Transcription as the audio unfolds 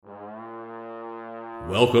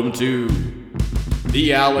Welcome to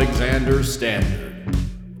the Alexander Standard.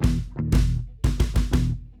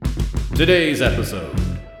 Today's episode,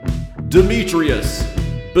 Demetrius,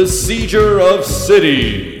 Besieger of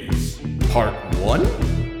Cities, Part 1.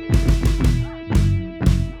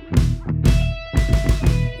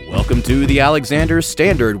 Welcome to the Alexander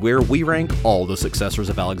Standard, where we rank all the successors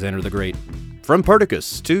of Alexander the Great, from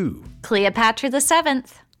Perdiccas to Cleopatra the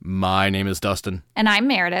 7th. My name is Dustin. And I'm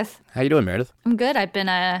Meredith. How you doing, Meredith? I'm good. I've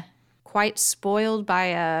been quite spoiled by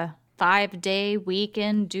a 5-day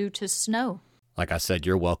weekend due to snow. Like I said,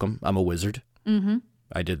 you're welcome. I'm a wizard. Mm-hmm.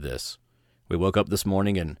 I did this. We woke up this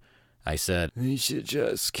morning and I said, we should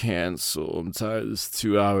just cancel. I'm tired of this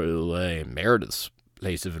 2-hour delay. Meredith's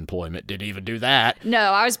place of employment didn't even do that. No,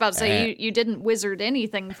 I was about to say, you didn't wizard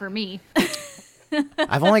anything for me.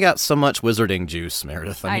 I've only got so much wizarding juice,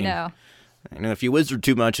 Meredith. I know. You know, if you wizard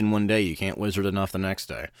too much in one day, you can't wizard enough the next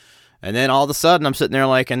day. And then all of a sudden, I'm sitting there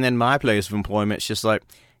like, and then my place of employment's just like,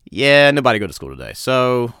 yeah, nobody go to school today.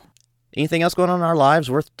 So, anything else going on in our lives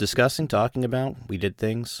worth discussing, talking about? We did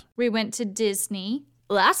things. We went to Disney.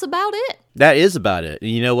 Well, that's about it. That is about it. And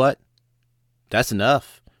you know what? That's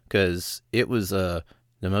enough, because it was the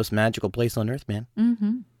most magical place on earth, man.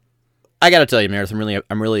 Mm-hmm. I got to tell you, Meredith,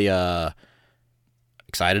 I'm really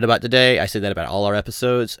excited about today. I say that about all our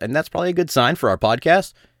episodes, and that's probably a good sign for our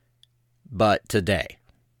podcast. But today,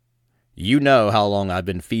 you know how long I've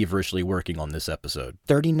been feverishly working on this episode.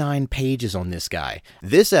 39 pages on this guy.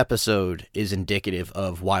 This episode is indicative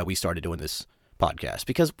of why we started doing this podcast,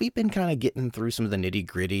 because we've been kind of getting through some of the nitty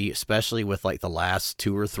gritty, especially with like the last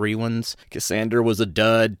 2 or 3 ones. Cassander was a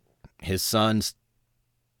dud. His sons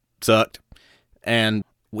sucked. And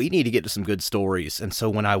we need to get to some good stories. And so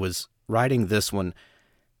when I was writing this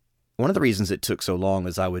one of the reasons it took so long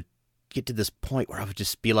is I would get to this point where I would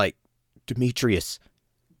just be like, Demetrius,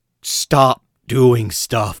 stop doing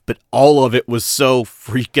stuff. But all of it was so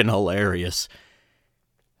freaking hilarious.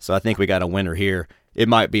 So I think we got a winner here. It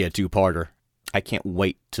might be a 2-parter. I can't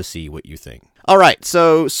wait to see what you think. All right,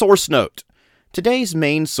 so source note. Today's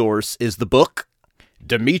main source is the book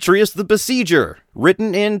Demetrius the Besieger,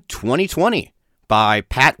 written in 2020 by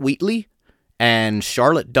Pat Wheatley and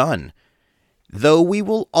Charlotte Dunn. Though we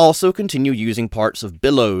will also continue using parts of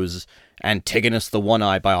Billow's Antigonus the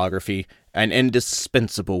One-Eye biography, an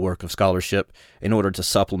indispensable work of scholarship, in order to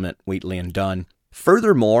supplement Wheatley and Dunn.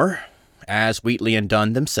 Furthermore, as Wheatley and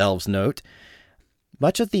Dunn themselves note,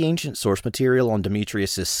 much of the ancient source material on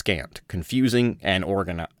Demetrius is scant, confusing, and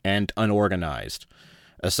unorganized,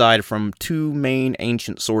 aside from 2 main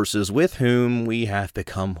ancient sources with whom we have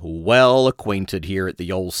become well acquainted here at the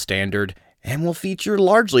Old Standard, and will feature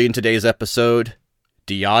largely in today's episode,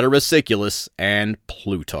 Diodorus Siculus and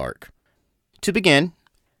Plutarch. To begin,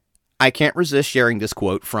 I can't resist sharing this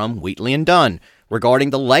quote from Wheatley and Dunn regarding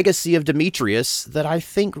the legacy of Demetrius that I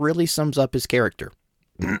think really sums up his character.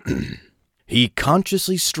 He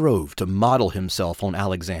consciously strove to model himself on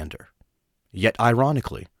Alexander. Yet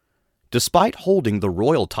ironically, despite holding the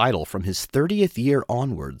royal title from his 30th year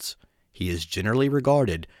onwards, he is generally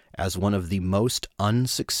regarded as one of the most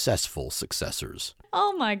unsuccessful successors.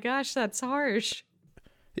 Oh my gosh, that's harsh.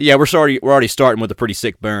 Yeah, we're already starting with a pretty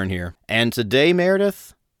sick burn here. And today,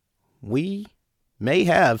 Meredith, we may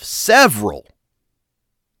have several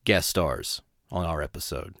guest stars on our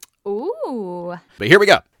episode. Ooh. But here we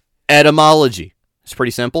go. Etymology. It's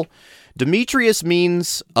pretty simple. Demetrius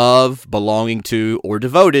means of, belonging to, or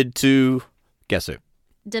devoted to, guess who?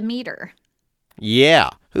 Demeter.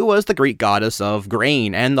 Yeah, who was the Greek goddess of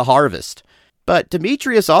grain and the harvest. But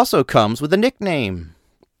Demetrius also comes with a nickname,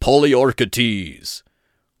 Polyarchates,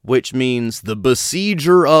 which means the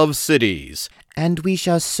besieger of cities. And we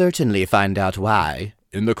shall certainly find out why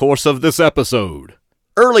in the course of this episode.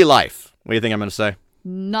 Early life. What do you think I'm going to say?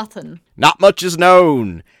 Nothing. Not much is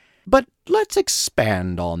known. But let's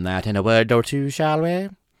expand on that in a word or two, shall we?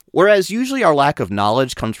 Whereas usually our lack of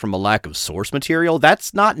knowledge comes from a lack of source material,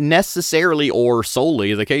 that's not necessarily or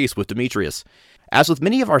solely the case with Demetrius. As with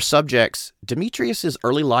many of our subjects, Demetrius's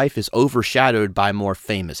early life is overshadowed by more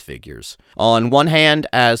famous figures. On one hand,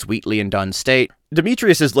 as Wheatley and Dunn state,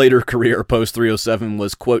 Demetrius's later career post-307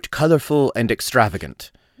 was, quote, colorful and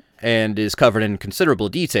extravagant, and is covered in considerable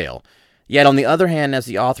detail. Yet on the other hand, as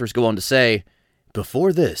the authors go on to say,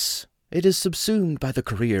 before this, it is subsumed by the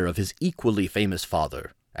career of his equally famous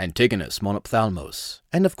father, Antigonus Monophthalmos,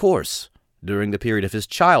 and of course, during the period of his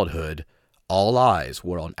childhood, all eyes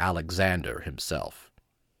were on Alexander himself.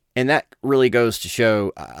 And that really goes to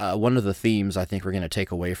show one of the themes I think we're going to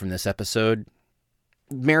take away from this episode.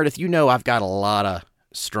 Meredith, you know I've got a lot of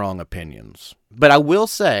strong opinions. But I will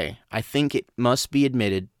say, I think it must be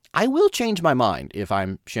admitted, I will change my mind if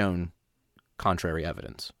I'm shown contrary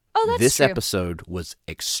evidence. Oh, that's this true. episode was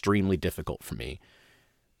extremely difficult for me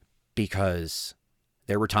because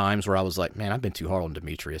there were times where I was like, man, I've been too hard on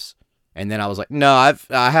Demetrius. And then I was like, no,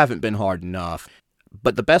 I haven't been hard enough.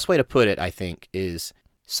 But the best way to put it, I think, is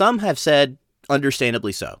some have said,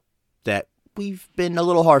 understandably so, that we've been a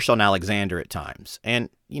little harsh on Alexander at times. And,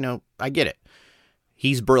 I get it.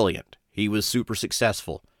 He's brilliant. He was super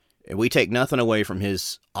successful. We take nothing away from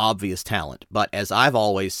his obvious talent. But as I've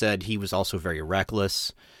always said, he was also very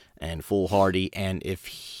reckless and foolhardy. And if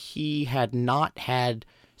he had not had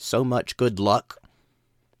so much good luck,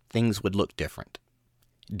 things would look different.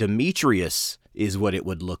 Demetrius is what it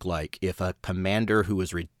would look like if a commander who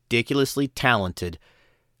was ridiculously talented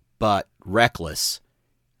but reckless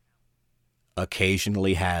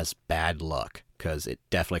occasionally has bad luck, because it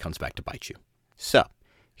definitely comes back to bite you. So,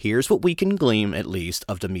 here's what we can glean, at least,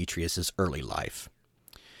 of Demetrius' early life.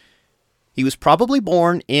 He was probably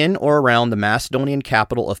born in or around the Macedonian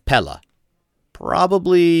capital of Pella,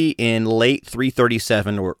 probably in late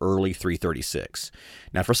 337 or early 336.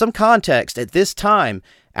 Now, for some context, at this time,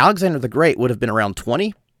 Alexander the Great would have been around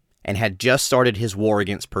 20 and had just started his war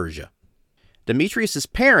against Persia. Demetrius'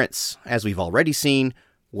 parents, as we've already seen,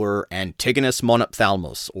 were Antigonus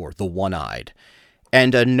Monophthalmos, or the One-Eyed,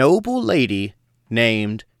 and a noble lady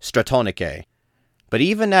named Stratonike. But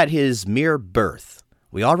even at his mere birth,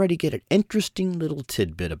 we already get an interesting little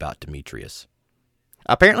tidbit about Demetrius.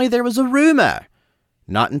 Apparently there was a rumor,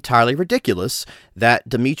 not entirely ridiculous, that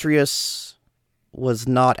Demetrius was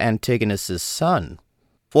not Antigonus' son.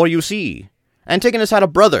 For you see, Antigonus had a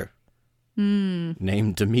brother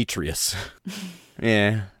named Demetrius.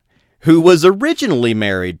 Yeah. Who was originally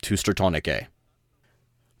married to Stratonike.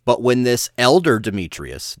 But when this elder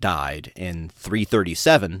Demetrius died in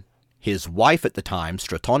 337, his wife at the time,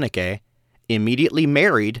 Stratonike, immediately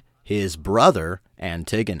married his brother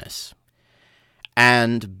Antigonus.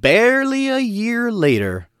 And barely a year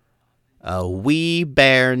later, a wee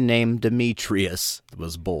bear named Demetrius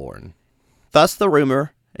was born. Thus the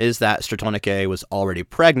rumor is that Stratonike was already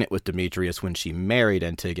pregnant with Demetrius when she married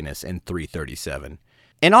Antigonus in 337.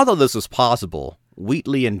 And although this was possible,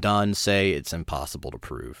 Wheatley and Dunn say it's impossible to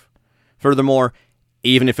prove. Furthermore,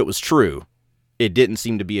 even if it was true, it didn't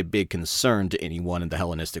seem to be a big concern to anyone in the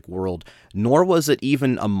Hellenistic world, nor was it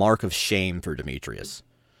even a mark of shame for Demetrius.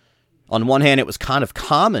 On one hand, it was kind of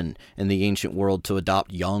common in the ancient world to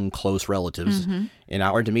adopt young, close relatives, and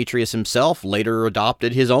our Demetrius himself later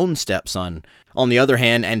adopted his own stepson. On the other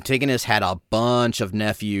hand, Antigonus had a bunch of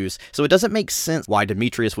nephews, so it doesn't make sense why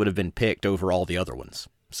Demetrius would have been picked over all the other ones.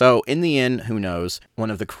 So, in the end, who knows?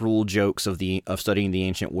 One of the cruel jokes of studying the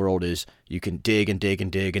ancient world is you can dig and dig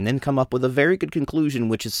and dig and then come up with a very good conclusion,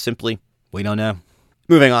 which is simply, we don't know.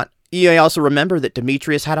 Moving on, you may also remember that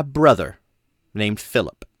Demetrius had a brother named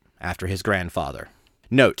Philip, after his grandfather.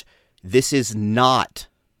 Note, this is not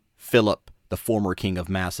Philip, the former king of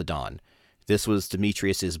Macedon. This was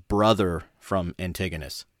Demetrius' brother from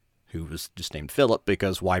Antigonus, who was just named Philip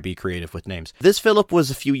because why be creative with names? This Philip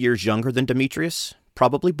was a few years younger than Demetrius,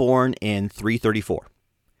 probably born in 334.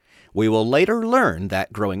 We will later learn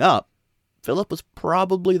that growing up, Philip was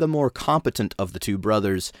probably the more competent of the two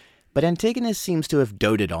brothers, but Antigonus seems to have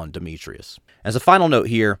doted on Demetrius. As a final note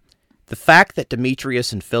here, the fact that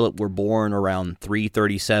Demetrius and Philip were born around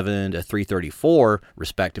 337 to 334,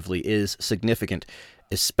 respectively, is significant,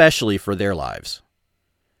 especially for their lives.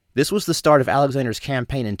 This was the start of Alexander's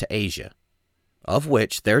campaign into Asia, of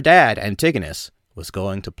which their dad, Antigonus, was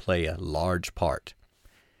going to play a large part.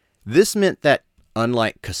 This meant that,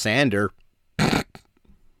 unlike Cassander,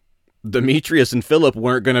 Demetrius and Philip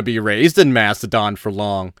weren't going to be raised in Macedon for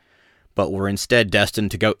long, but were instead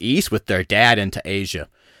destined to go east with their dad into Asia.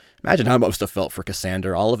 Imagine how it must have felt for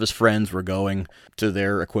Cassander. All of his friends were going to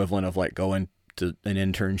their equivalent of like going to an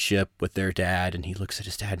internship with their dad, and he looks at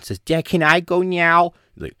his dad and says, "Dad, can I go now?"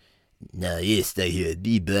 He's like, "No, you stay here,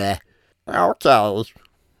 blah." Okay.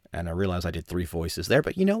 And I realized I did 3 voices there,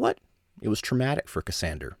 but you know what? It was traumatic for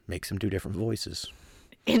Cassander. Makes him do different voices.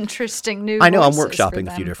 Interesting new I know, I'm voices workshopping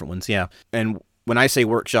for a few them. different ones, yeah. And when I say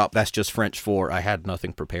workshop, that's just French for I had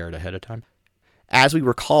nothing prepared ahead of time. As we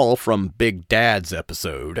recall from Big Dad's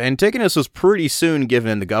episode, Antigonus was pretty soon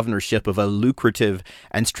given the governorship of a lucrative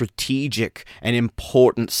and strategic and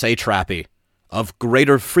important satrapy of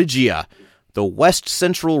Greater Phrygia, the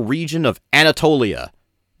west-central region of Anatolia,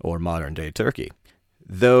 or modern-day Turkey.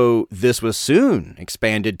 Though this was soon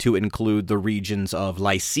expanded to include the regions of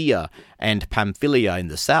Lycia and Pamphylia in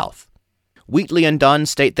the south. Wheatley and Dunn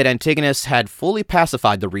state that Antigonus had fully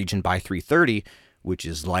pacified the region by 330, which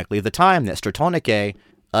is likely the time that Stratonike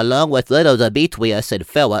along with little Demetrius and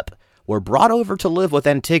Philip, were brought over to live with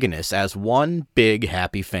Antigonus as one big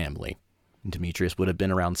happy family. Demetrius would have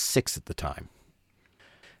been around 6 at the time.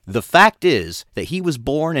 The fact is that he was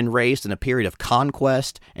born and raised in a period of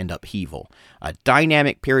conquest and upheaval, a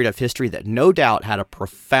dynamic period of history that no doubt had a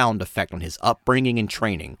profound effect on his upbringing and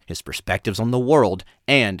training, his perspectives on the world,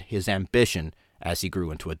 and his ambition as he grew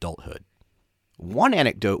into adulthood. One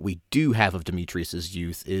anecdote we do have of Demetrius'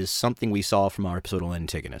 youth is something we saw from our episode on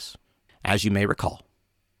Antigonus. As you may recall,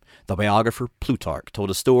 the biographer Plutarch told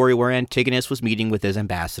a story where Antigonus was meeting with his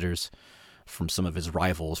ambassadors from some of his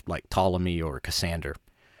rivals like Ptolemy or Cassander,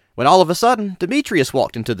 when all of a sudden, Demetrius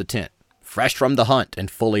walked into the tent, fresh from the hunt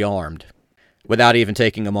and fully armed. Without even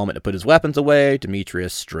taking a moment to put his weapons away,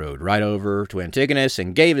 Demetrius strode right over to Antigonus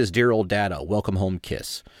and gave his dear old dad a welcome home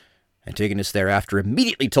kiss. Antigonus thereafter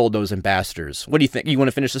immediately told those ambassadors, what do you think? You want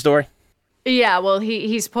to finish the story? Yeah, well,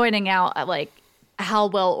 he's pointing out how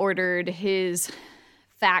well ordered his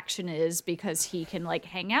faction is because he can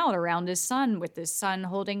hang out around his son with his son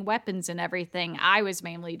holding weapons and everything. I was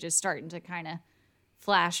mainly just starting to kind of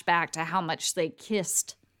flash back to how much they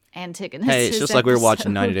kissed Antigonus. Hey, it's just like we were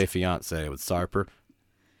watching 90 Day Fiancé with Sarper.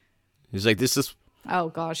 He's like, this is... Oh,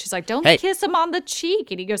 gosh. She's like, don't kiss him on the cheek.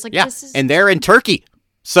 And he goes yeah, this is... and they're in Turkey.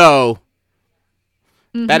 So,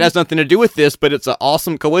 that has nothing to do with this, but it's an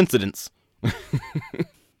awesome coincidence.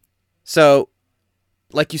 So,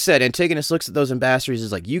 like you said, Antigonus looks at those ambassadors and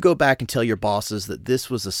is like, you go back and tell your bosses that this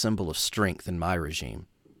was a symbol of strength in my regime.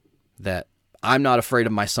 That I'm not afraid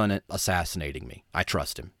of my son assassinating me. I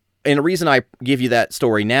trust him. And the reason I give you that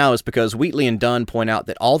story now is because Wheatley and Dunn point out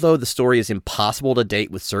that although the story is impossible to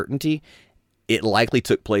date with certainty, it likely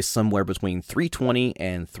took place somewhere between 320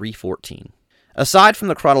 and 314. Aside from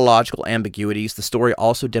the chronological ambiguities, the story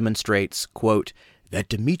also demonstrates, quote, that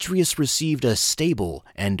Demetrius received a stable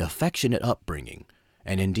and affectionate upbringing.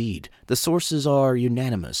 And indeed, the sources are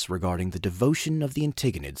unanimous regarding the devotion of the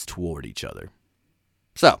Antagonists toward each other.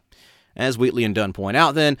 So, as Wheatley and Dunn point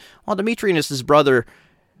out then, while Demetrius and his brother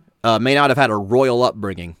may not have had a royal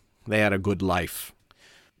upbringing, they had a good life.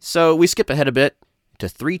 So we skip ahead a bit to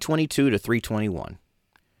 322 to 321.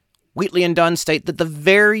 Wheatley and Dunn state that the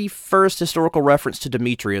very first historical reference to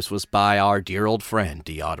Demetrius was by our dear old friend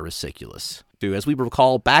Diodorus Siculus, who, as we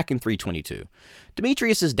recall back in 322,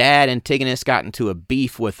 Demetrius' dad Antigonus got into a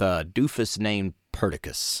beef with a doofus named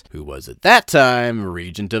Perdiccas, who was at that time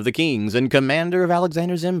regent of the kings and commander of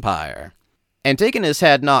Alexander's empire. Antigonus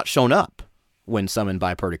had not shown up when summoned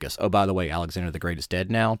by Perdiccas. Oh, by the way, Alexander the Great is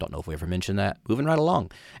dead now. Don't know if we ever mentioned that. Moving right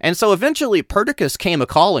along. And so eventually Perdiccas came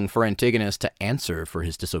a-calling for Antigonus to answer for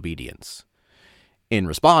his disobedience. In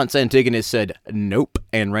response, Antigonus said nope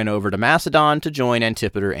and ran over to Macedon to join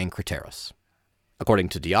Antipater and Craterus. According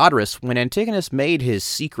to Diodorus, when Antigonus made his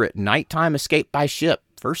secret nighttime escape by ship,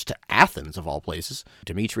 first to Athens of all places,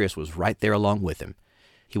 Demetrius was right there along with him.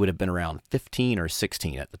 He would have been around 15 or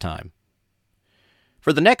 16 at the time.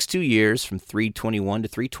 For the next 2 years, from 321 to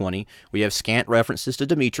 320, we have scant references to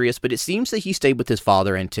Demetrius, but it seems that he stayed with his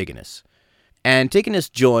father Antigonus. Antigonus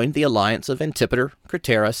joined the alliance of Antipater,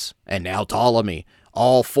 Craterus, and now Ptolemy.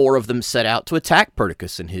 All 4 of them set out to attack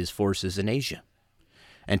Perdiccas and his forces in Asia.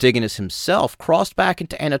 Antigonus himself crossed back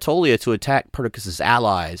into Anatolia to attack Perdiccas'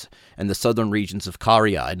 allies in the southern regions of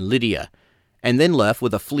Caria and Lydia, and then left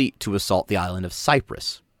with a fleet to assault the island of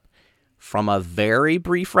Cyprus. From a very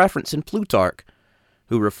brief reference in Plutarch,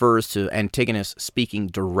 who refers to Antigonus speaking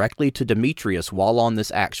directly to Demetrius while on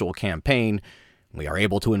this actual campaign, we are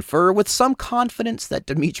able to infer with some confidence that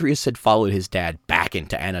Demetrius had followed his dad back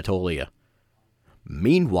into Anatolia.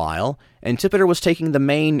 Meanwhile, Antipater was taking the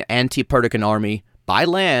main anti-Perdican army by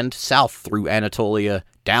land south through Anatolia,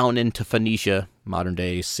 down into Phoenicia,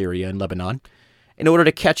 modern-day Syria and Lebanon, in order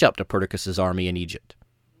to catch up to Perdiccas' army in Egypt.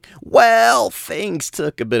 Well, things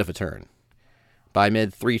took a bit of a turn. By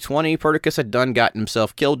mid-320, Perdiccas had done gotten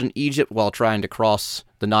himself killed in Egypt while trying to cross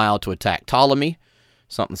the Nile to attack Ptolemy.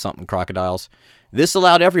 Something crocodiles. This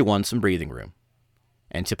allowed everyone some breathing room.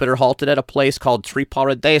 Antipater halted at a place called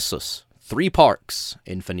Triparadisus, 3 parks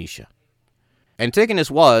in Phoenicia.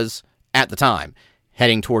 Antigonus was, at the time,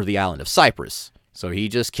 heading toward the island of Cyprus, so he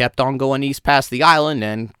just kept on going east past the island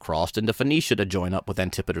and crossed into Phoenicia to join up with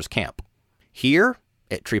Antipater's camp. Here,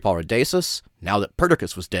 at Triparadisus, now that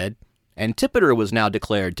Perdiccas was dead, Antipater was now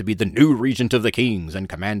declared to be the new regent of the kings and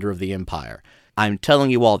commander of the empire. I'm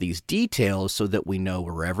telling you all these details so that we know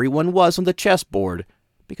where everyone was on the chessboard,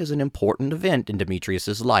 because an important event in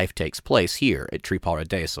Demetrius' life takes place here at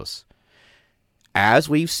Triparadisus. As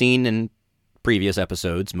we've seen in previous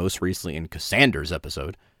episodes, most recently in Cassander's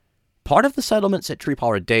episode, part of the settlements at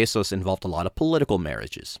Triparadisus involved a lot of political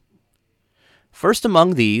marriages. First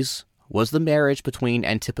among these was the marriage between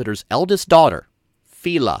Antipater's eldest daughter,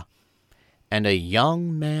 Phila, and a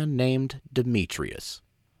young man named Demetrius.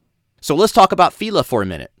 So let's talk about Phila for a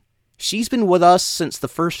minute. She's been with us since the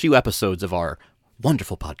first few episodes of our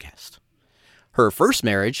wonderful podcast. Her first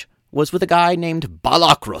marriage was with a guy named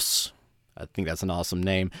Balakros. I think that's an awesome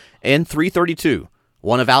name. In 332,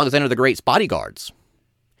 one of Alexander the Great's bodyguards.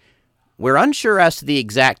 We're unsure as to the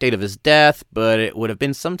exact date of his death, but it would have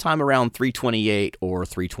been sometime around 328 or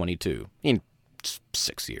 322, in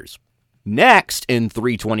 6 years. Next, in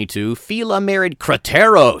 322, Phila married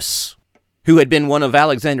Crateros, who had been one of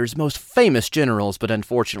Alexander's most famous generals, but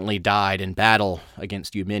unfortunately died in battle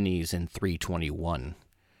against Eumenes in 321.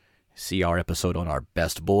 See our episode on our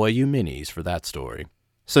best boy Eumenes for that story.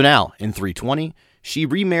 So now, in 320, she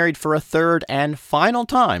remarried for a third and final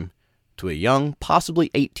time to a young, possibly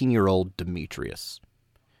 18-year-old Demetrius.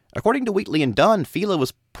 According to Wheatley and Dunn, Phila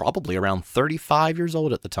was probably around 35 years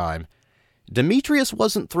old at the time. Demetrius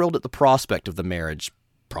wasn't thrilled at the prospect of the marriage,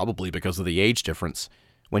 probably because of the age difference.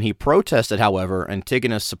 When he protested, however,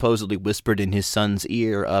 Antigonus supposedly whispered in his son's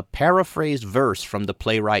ear a paraphrased verse from the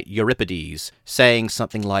playwright Euripides, saying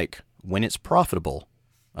something like, "When it's profitable,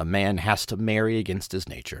 a man has to marry against his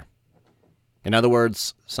nature." In other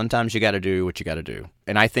words, sometimes you gotta do what you gotta do.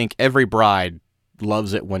 And I think every bride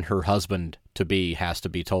loves it when her husband-to-be has to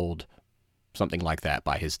be told something like that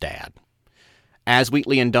by his dad. As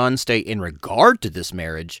Wheatley and Dunn state in regard to this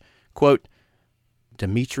marriage, quote,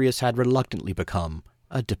 Demetrius had reluctantly become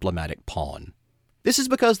a diplomatic pawn. This is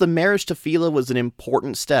because the marriage to Phila was an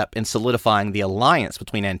important step in solidifying the alliance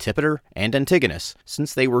between Antipater and Antigonus,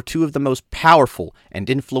 since they were two of the most powerful and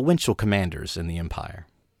influential commanders in the empire.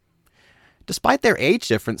 Despite their age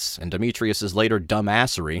difference and Demetrius's later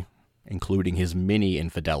dumbassery, including his many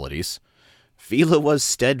infidelities, Phila was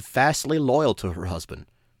steadfastly loyal to her husband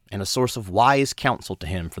and a source of wise counsel to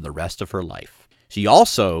him for the rest of her life. She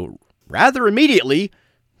also, rather immediately,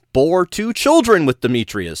 bore 2 children with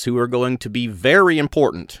Demetrius, who are going to be very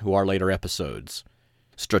important to our later episodes.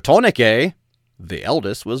 Stratonike, the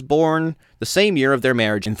eldest, was born the same year of their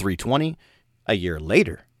marriage in 320. A year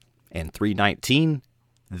later, in 319,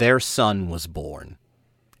 their son was born,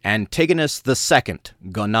 Antigonus II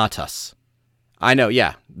Gonatas. I know,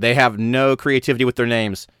 yeah, they have no creativity with their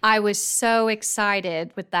names. I was so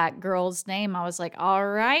excited with that girl's name. I was like, all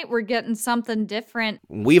right, we're getting something different.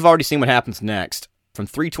 We've already seen what happens next. From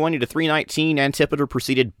 320 to 319, Antipater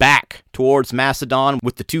proceeded back towards Macedon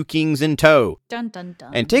with the 2 kings in tow. Dun, dun,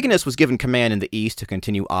 dun. Antigonus was given command in the east to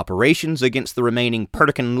continue operations against the remaining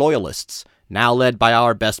Perdiccas loyalists, now led by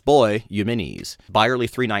our best boy, Eumenes. By early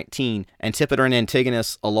 319, Antipater and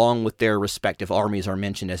Antigonus, along with their respective armies, are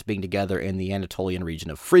mentioned as being together in the Anatolian region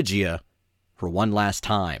of Phrygia for one last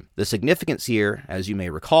time. The significance here, as you may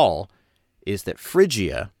recall, is that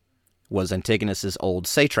Phrygia was Antigonus's old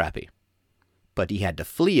satrapy, but he had to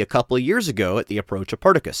flee a couple of years ago at the approach of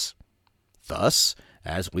Perdiccas. Thus,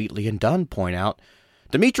 as Wheatley and Dunn point out,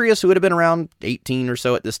 Demetrius, who would have been around 18 or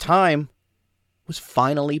so at this time, was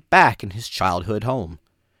finally back in his childhood home,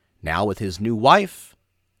 now with his new wife,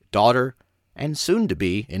 daughter, and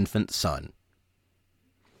soon-to-be infant son.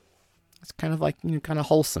 It's kind of like, kind of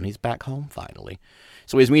wholesome. He's back home finally.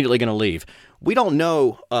 So he's immediately going to leave. We don't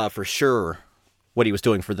know for sure what he was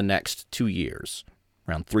doing for the next 2 years,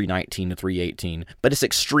 around 319 to 318, but it's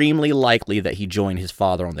extremely likely that he joined his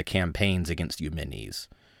father on the campaigns against Eumenes,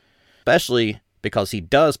 especially because he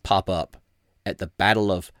does pop up at the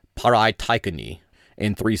Battle of Paraitykoni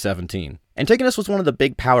in 317. Antigonus was one of the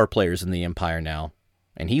big power players in the empire now,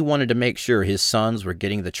 and he wanted to make sure his sons were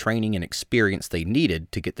getting the training and experience they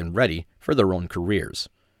needed to get them ready for their own careers.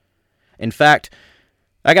 In fact,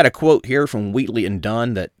 I got a quote here from Wheatley and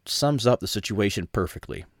Dunn that sums up the situation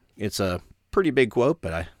perfectly. It's a pretty big quote,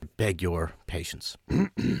 but I beg your patience.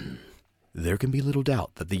 There can be little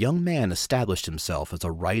doubt that the young man established himself as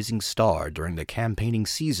a rising star during the campaigning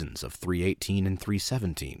seasons of 318 and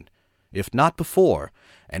 317, if not before,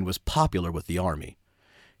 and was popular with the army.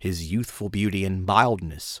 His youthful beauty and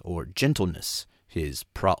mildness, or gentleness, his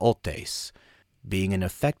praotes, being an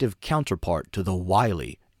effective counterpart to the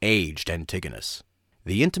wily, aged Antigonus.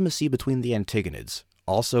 The intimacy between the Antagonids,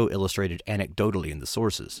 also illustrated anecdotally in the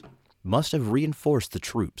sources, must have reinforced the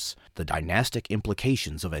troops the dynastic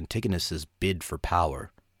implications of Antigonus's bid for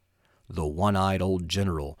power. The one-eyed old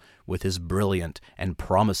general, with his brilliant and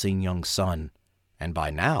promising young son, and by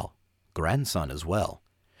now, grandson as well,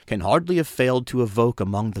 can hardly have failed to evoke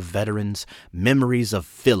among the veterans memories of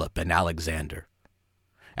Philip and Alexander.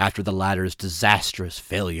 After the latter's disastrous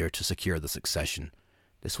failure to secure the succession,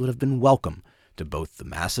 this would have been welcome to both the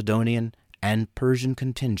Macedonian and Persian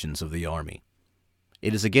contingents of the army.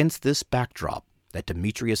 It is against this backdrop that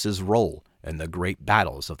Demetrius's role in the great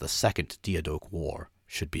battles of the Second Diadoche War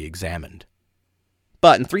should be examined.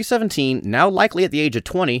 But in 317, now likely at the age of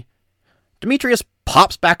 20, Demetrius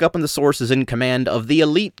pops back up in the sources in command of the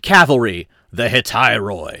elite cavalry, the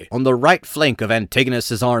Hetairoi, on the right flank of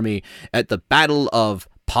Antigonus's army at the Battle of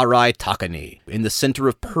Parai-Takani, in the center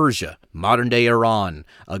of Persia, modern-day Iran,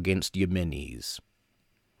 against Eumenes.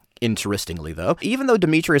 Interestingly, though, even though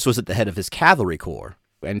Demetrius was at the head of his cavalry corps,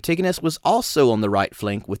 Antigonus was also on the right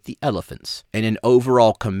flank with the elephants, and in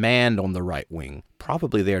overall command on the right wing,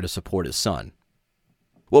 probably there to support his son.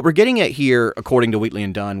 What we're getting at here, according to Wheatley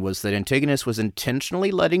and Dunn, was that Antigonus was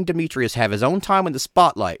intentionally letting Demetrius have his own time in the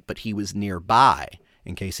spotlight, but he was nearby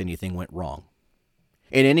in case anything went wrong.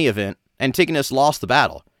 In any event, Antigonus lost the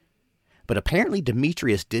battle, but apparently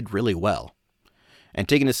Demetrius did really well.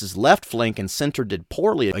 Antigonus's left flank and center did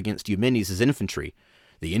poorly against Eumenes' infantry,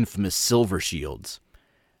 the infamous Silver Shields.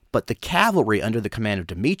 But the cavalry under the command of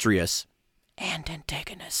Demetrius and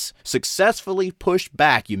Antigonus successfully pushed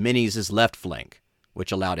back Eumenes' left flank,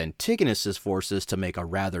 which allowed Antigonus' forces to make a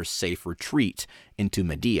rather safe retreat into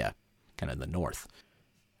Medea, kind of the north.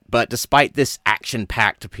 But despite this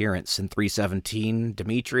action-packed appearance in 317,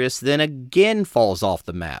 Demetrius then again falls off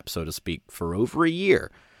the map, so to speak, for over a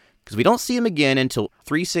year, because we don't see him again until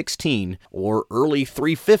 316 or early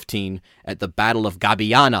 315 at the Battle of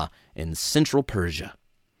Gabiana in central Persia.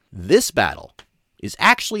 This battle is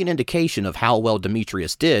actually an indication of how well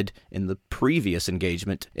Demetrius did in the previous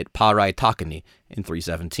engagement at Parai-Takani in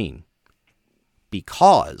 317.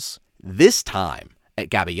 Because this time at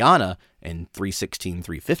Gabiana in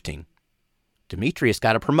 316-315, Demetrius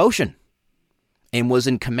got a promotion and was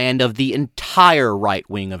in command of the entire right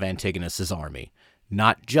wing of Antigonus's army,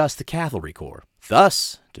 not just the cavalry corps.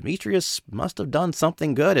 Thus, Demetrius must have done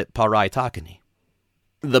something good at Parai-Takani.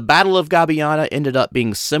 The Battle of Gabiana ended up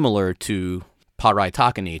being similar to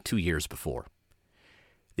Parai-Takani 2 years before.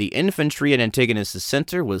 The infantry at Antigonus'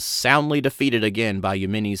 center was soundly defeated again by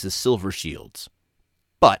Eumenes' silver shields.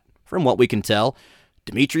 But, from what we can tell,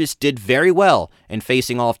 Demetrius did very well in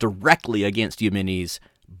facing off directly against Eumenes,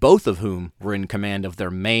 both of whom were in command of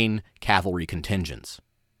their main cavalry contingents.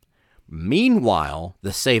 Meanwhile,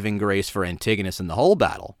 the saving grace for Antigonus in the whole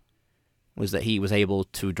battle was that he was able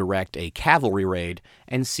to direct a cavalry raid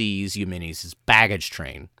and seize Eumenes' baggage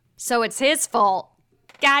train. So it's his fault.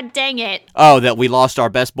 God dang it. Oh, that we lost our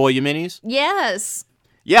best boy Eumenes? Yes.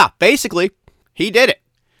 Yeah, basically, he did it.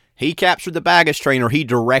 He captured the baggage train, or he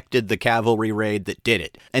directed the cavalry raid that did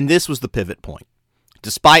it. And this was the pivot point.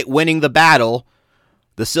 Despite winning the battle,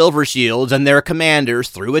 the Silver Shields and their commanders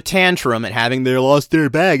threw a tantrum at having lost their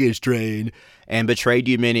baggage train and betrayed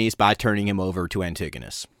Eumenes by turning him over to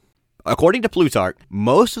Antigonus. According to Plutarch,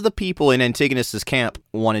 most of the people in Antigonus' camp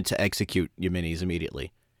wanted to execute Eumenes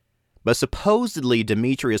immediately. But supposedly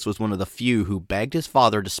Demetrius was one of the few who begged his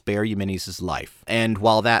father to spare Eumenes' life. And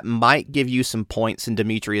while that might give you some points in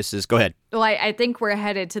Demetrius's... Go ahead. Well, I think we're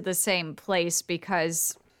headed to the same place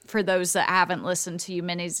because for those that haven't listened to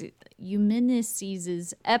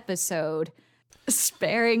Eumenes' episode,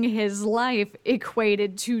 sparing his life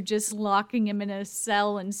equated to just locking him in a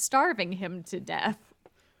cell and starving him to death.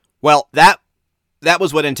 Well, that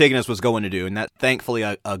was what Antigonus was going to do, and that thankfully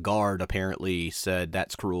a guard apparently said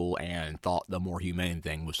that's cruel and thought the more humane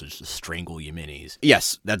thing was just to strangle Eumenes.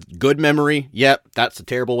 Yes, that's good memory. Yep, that's a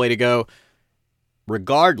terrible way to go.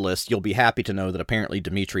 Regardless, you'll be happy to know that apparently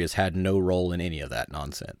Demetrius had no role in any of that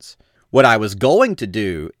nonsense. What I was going to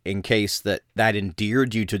do, in case that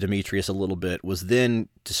endeared you to Demetrius a little bit, was then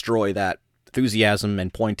destroy that enthusiasm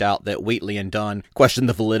and point out that Wheatley and Dunn questioned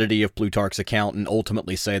the validity of Plutarch's account and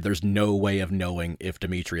ultimately say there's no way of knowing if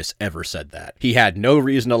Demetrius ever said that. He had no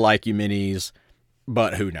reason to like Eumenes,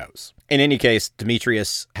 but who knows. In any case,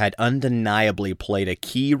 Demetrius had undeniably played a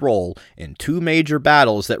key role in two major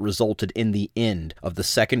battles that resulted in the end of the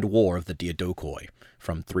Second War of the Diadochoi,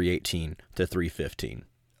 from 318 to 315.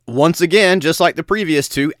 Once again, just like the previous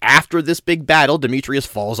two, after this big battle, Demetrius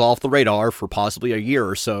falls off the radar for possibly a year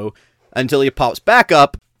or so, until he pops back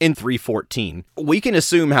up in 314. We can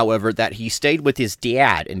assume, however, that he stayed with his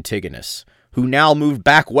dad, Antigonus, who now moved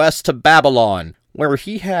back west to Babylon, where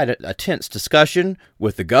he had a tense discussion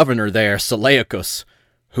with the governor there, Seleucus,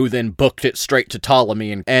 who then booked it straight to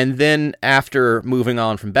Ptolemy. And then, after moving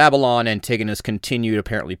on from Babylon, Antigonus continued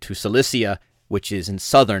apparently to Cilicia, which is in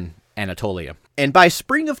southern Anatolia. And by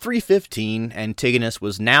spring of 315, Antigonus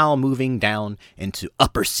was now moving down into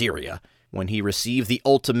Upper Syria, when he received the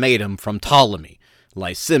ultimatum from Ptolemy,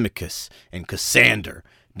 Lysimachus, and Cassander,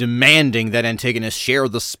 demanding that Antigonus share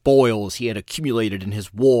the spoils he had accumulated in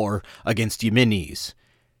his war against Eumenes.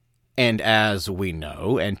 And as we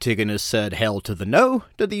know, Antigonus said hell to the no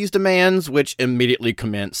to these demands, which immediately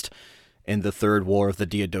commenced in the Third War of the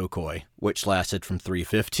Diadochoi, which lasted from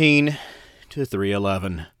 315 to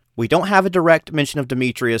 311. We don't have a direct mention of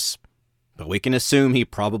Demetrius, but we can assume he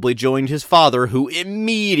probably joined his father, who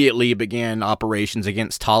immediately began operations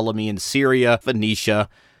against Ptolemy in Syria, Phoenicia,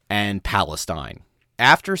 and Palestine.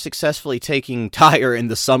 After successfully taking Tyre in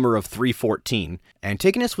the summer of 314,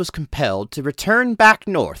 Antigonus was compelled to return back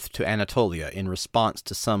north to Anatolia in response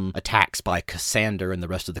to some attacks by Cassander and the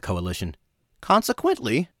rest of the coalition.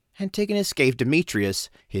 Consequently, Antigonus gave Demetrius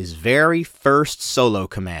his very first solo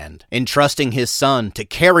command, entrusting his son to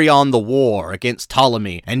carry on the war against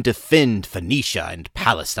Ptolemy and defend Phoenicia and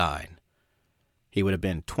Palestine. He would have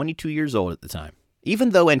been 22 years old at the time.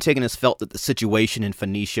 Even though Antigonus felt that the situation in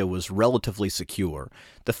Phoenicia was relatively secure,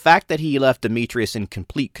 the fact that he left Demetrius in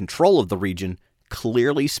complete control of the region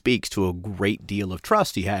clearly speaks to a great deal of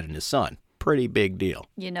trust he had in his son. Pretty big deal.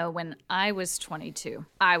 You know, when I was 22,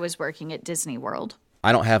 I was working at Disney World.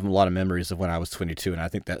 I don't have a lot of memories of when I was 22, and I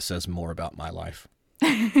think that says more about my life.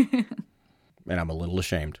 And I'm a little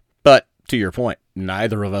ashamed. But, to your point,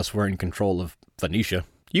 neither of us were in control of Phoenicia.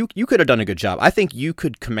 You could have done a good job. I think you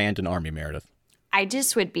could command an army, Meredith. I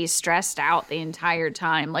just would be stressed out the entire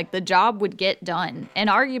time. Like, the job would get done, and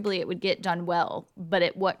arguably it would get done well, but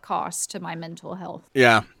at what cost to my mental health?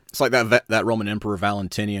 Yeah, it's like that Roman Emperor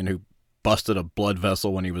Valentinian who busted a blood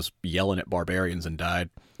vessel when he was yelling at barbarians and died.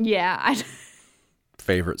 Yeah.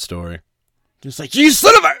 Favorite story. Just like, you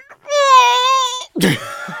son of a...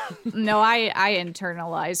 No, I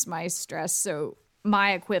internalize my stress, so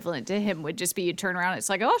my equivalent to him would just be you turn around, it's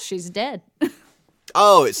like, oh, she's dead.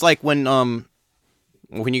 Oh, it's like when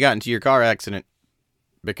you got into your car accident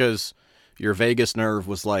because your vagus nerve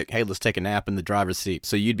was like, hey, let's take a nap in the driver's seat.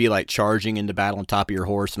 So you'd be like charging into battle on top of your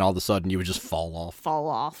horse, and all of a sudden you would just fall off. Fall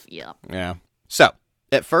off, yep. Yeah. So,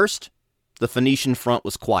 at first, the Phoenician front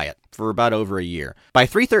was quiet for about over a year. By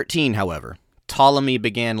 313, however, Ptolemy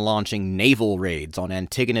began launching naval raids on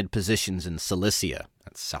Antigonid positions in Cilicia,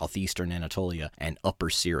 that's southeastern Anatolia, and upper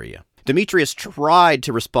Syria. Demetrius tried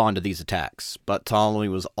to respond to these attacks, but Ptolemy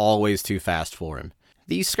was always too fast for him.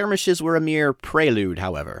 These skirmishes were a mere prelude,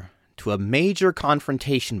 however, to a major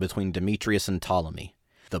confrontation between Demetrius and Ptolemy,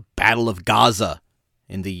 the Battle of Gaza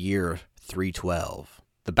in the year 312.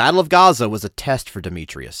 The Battle of Gaza was a test for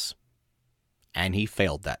Demetrius, and he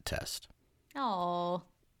failed that test. Oh.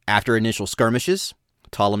 After initial skirmishes,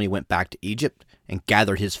 Ptolemy went back to Egypt and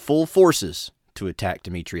gathered his full forces to attack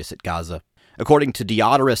Demetrius at Gaza. According to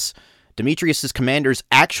Diodorus, Demetrius's commanders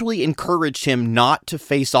actually encouraged him not to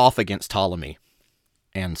face off against Ptolemy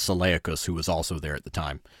and Seleucus, who was also there at the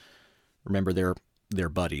time. Remember, they're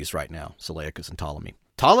buddies right now, Seleucus and Ptolemy.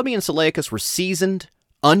 Ptolemy and Seleucus were seasoned,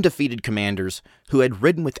 undefeated commanders who had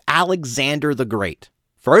ridden with Alexander the Great.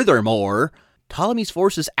 Furthermore, Ptolemy's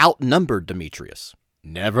forces outnumbered Demetrius.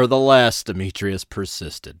 Nevertheless, Demetrius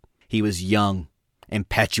persisted. He was young,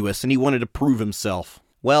 impetuous, and he wanted to prove himself.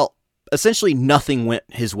 Well, essentially nothing went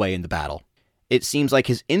his way in the battle. It seems like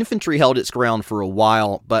his infantry held its ground for a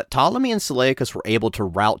while, but Ptolemy and Seleucus were able to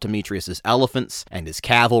rout Demetrius's elephants and his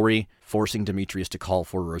cavalry, forcing Demetrius to call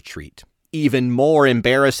for a retreat. Even more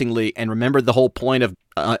embarrassingly, and remember the whole point of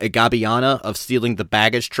Agabiana, of stealing the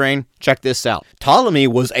baggage train? Check this out. Ptolemy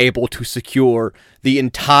was able to secure the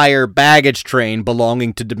entire baggage train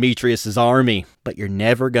belonging to Demetrius's army. But you're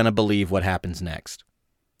never going to believe what happens next.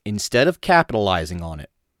 Instead of capitalizing on it,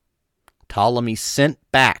 Ptolemy sent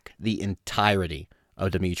back the entirety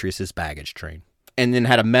of Demetrius's baggage train, and then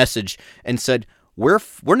had a message and said, we're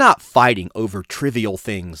not fighting over trivial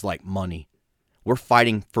things like money. We're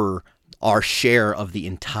fighting for our share of the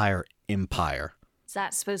entire empire. Is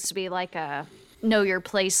that supposed to be like a know your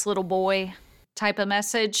place, little boy type of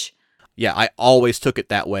message? Yeah, I always took it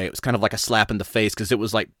that way. It was kind of like a slap in the face, because it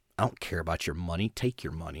was like, I don't care about your money. Take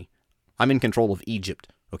your money. I'm in control of Egypt,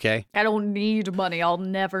 okay? I don't need money. I'll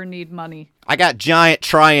never need money. I got giant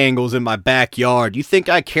triangles in my backyard. You think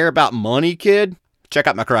I care about money, kid? Check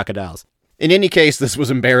out my crocodiles. In any case, this was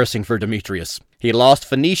embarrassing for Demetrius. He lost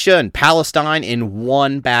Phoenicia and Palestine in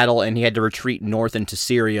one battle, and he had to retreat north into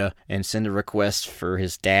Syria and send a request for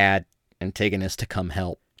his dad, Antigonus, to come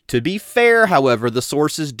help. To be fair, however, the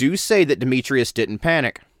sources do say that Demetrius didn't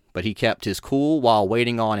panic, but he kept his cool while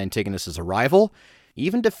waiting on Antigonus's arrival,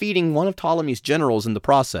 even defeating one of Ptolemy's generals in the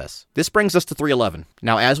process. This brings us to 311.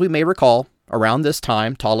 Now, as we may recall, around this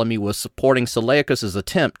time, Ptolemy was supporting Seleucus's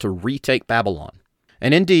attempt to retake Babylon.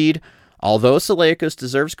 And indeed, although Seleucus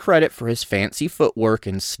deserves credit for his fancy footwork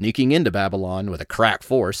in sneaking into Babylon with a crack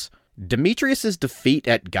force, Demetrius's defeat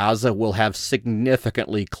at Gaza will have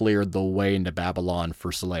significantly cleared the way into Babylon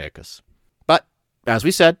for Seleucus. But, as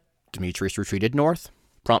we said, Demetrius retreated north,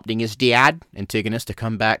 prompting his dad, Antigonus, to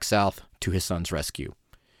come back south to his son's rescue.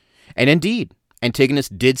 And indeed, Antigonus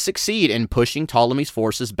did succeed in pushing Ptolemy's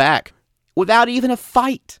forces back without even a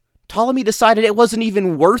fight. Ptolemy decided it wasn't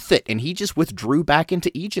even worth it, and he just withdrew back into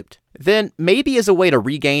Egypt. Then, maybe as a way to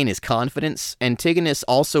regain his confidence, Antigonus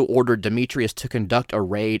also ordered Demetrius to conduct a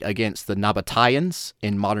raid against the Nabateans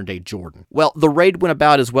in modern-day Jordan. Well, the raid went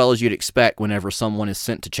about as well as you'd expect whenever someone is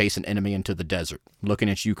sent to chase an enemy into the desert. Looking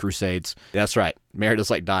at you, Crusades. That's right, Meredith's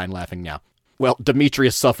like dying laughing now. Well,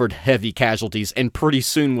 Demetrius suffered heavy casualties and pretty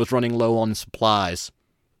soon was running low on supplies.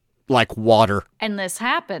 Like water. And this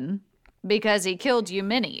happened because he killed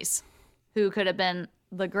Eumenes, who could have been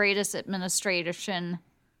the greatest administration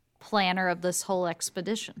planner of this whole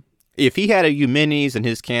expedition. If he had a Eumenes in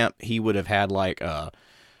his camp, he would have had like a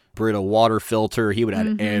Brita water filter. He would have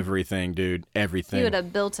had everything, dude. Everything. He would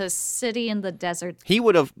have built a city in the desert. He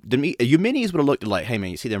would have, Eumenes would have looked like, hey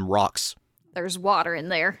man, you see them rocks? There's water in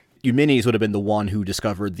there. Eumenes would have been the one who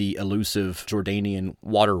discovered the elusive Jordanian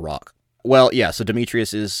water rock. Well, yeah, so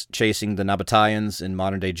Demetrius is chasing the Nabateans in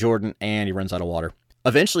modern-day Jordan, and he runs out of water.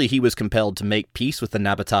 Eventually, he was compelled to make peace with the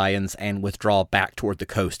Nabateans and withdraw back toward the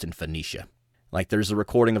coast in Phoenicia. Like, there's a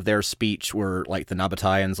recording of their speech where, like, the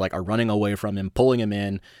Nabateans, like, are running away from him, pulling him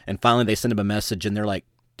in, and finally they send him a message, and they're like,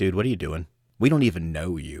 dude, what are you doing? We don't even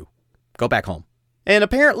know you. Go back home. And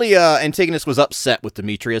apparently, Antigonus was upset with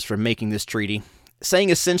Demetrius for making this treaty,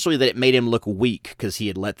 saying essentially that it made him look weak because he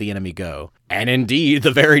had let the enemy go. And indeed,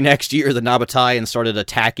 the very next year, the Nabateans started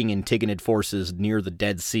attacking Antigonid forces near the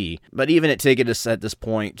Dead Sea. But even Antigonus at this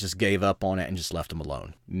point just gave up on it and just left him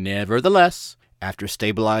alone. Nevertheless, after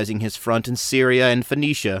stabilizing his front in Syria and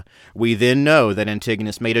Phoenicia, we then know that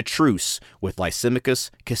Antigonus made a truce with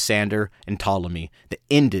Lysimachus, Cassander, and Ptolemy that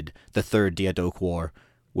ended the Third Diadoche War,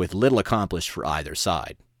 with little accomplished for either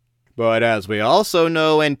side. But as we also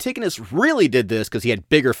know, Antigonus really did this because he had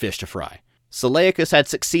bigger fish to fry. Seleucus had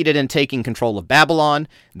succeeded in taking control of Babylon,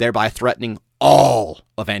 thereby threatening all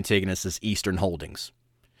of Antigonus's eastern holdings.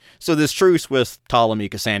 So this truce with Ptolemy,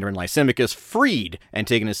 Cassander, and Lysimachus freed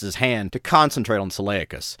Antigonus's hand to concentrate on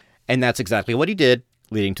Seleucus. And that's exactly what he did,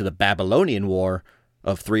 leading to the Babylonian War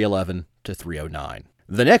of 311 to 309.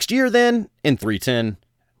 The next year then, in 310,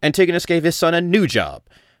 Antigonus gave his son a new job,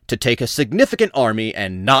 to take a significant army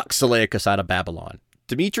and knock Seleucus out of Babylon.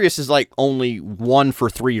 Demetrius is like only 1 for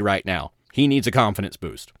 3 right now. He needs a confidence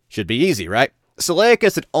boost. Should be easy, right?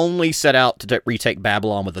 Seleucus had only set out to retake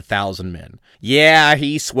Babylon with 1,000 men. Yeah,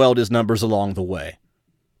 he swelled his numbers along the way.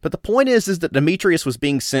 But the point is that Demetrius was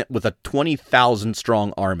being sent with a 20,000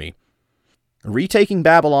 strong army. Retaking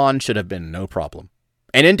Babylon should have been no problem.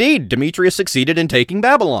 And indeed, Demetrius succeeded in taking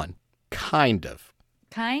Babylon. Kind of.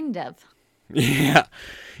 Kind of. Yeah.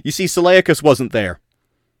 You see, Seleucus wasn't there.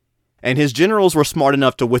 And his generals were smart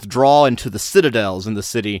enough to withdraw into the citadels in the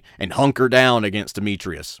city and hunker down against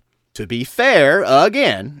Demetrius. To be fair,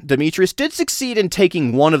 again, Demetrius did succeed in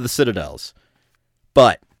taking one of the citadels.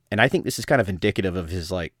 But, and I think this is kind of indicative of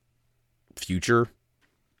his, future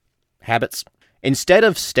habits, instead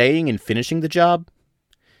of staying and finishing the job,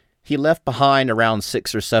 he left behind around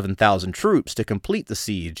 6,000 or 7,000 troops to complete the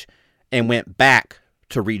siege and went back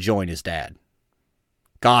to rejoin his dad.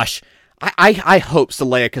 Gosh, I hope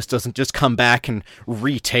Seleucus doesn't just come back and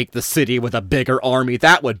retake the city with a bigger army.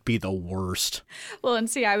 That would be the worst. Well, and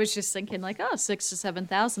see, I was just thinking 6,000 to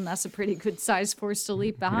 7,000, that's a pretty good size force to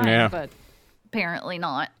leave behind, but apparently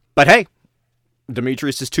not. But hey,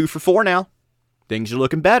 Demetrius is 2 for 4 now. Things are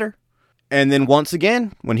looking better. And then once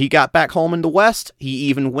again, when he got back home in the west, he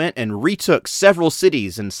even went and retook several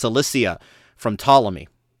cities in Cilicia from Ptolemy.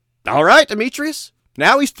 All right, Demetrius.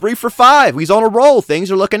 Now he's 3 for 5. He's on a roll. Things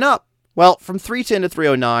are looking up. Well, from 310 to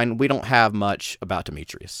 309, we don't have much about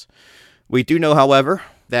Demetrius. We do know, however,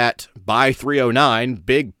 that by 309,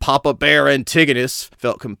 Big Papa Bear Antigonus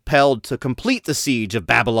felt compelled to complete the siege of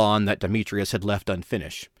Babylon that Demetrius had left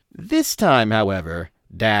unfinished. This time, however,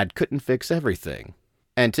 Dad couldn't fix everything.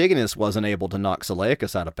 Antigonus wasn't able to knock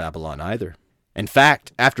Seleucus out of Babylon either. In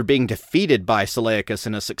fact, after being defeated by Seleucus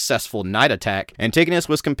in a successful night attack, Antigonus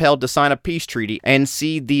was compelled to sign a peace treaty and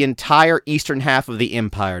cede the entire eastern half of the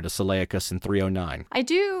empire to Seleucus in 309. I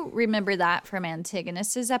do remember that from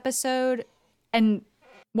Antigonus's episode, and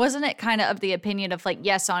wasn't it kind of the opinion of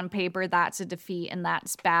yes, on paper that's a defeat and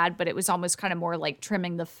that's bad, but it was almost kind of more like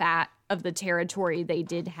trimming the fat of the territory they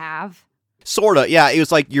did have? Sorta, yeah. It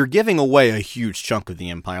was like you're giving away a huge chunk of the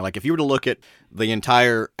empire. Like if you were to look at the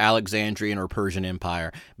entire Alexandrian or Persian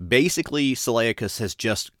empire, basically Seleucus has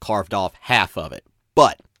just carved off half of it.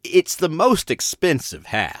 But it's the most expensive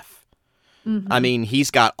half. I mean, he's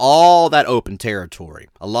got all that open territory,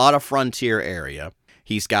 a lot of frontier area.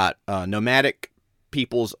 He's got nomadic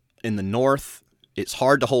peoples in the north. It's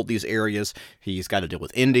hard to hold these areas. He's got to deal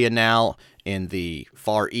with India now in the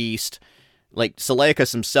Far East. Like,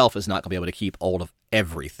 Seleucus himself is not going to be able to keep hold of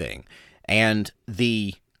everything. And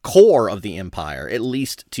the core of the empire, at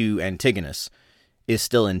least to Antigonus, is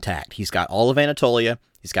still intact. He's got all of Anatolia.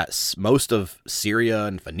 He's got most of Syria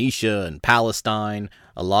and Phoenicia and Palestine,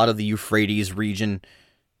 a lot of the Euphrates region.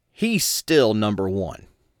 He's still number one.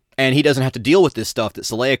 And he doesn't have to deal with this stuff that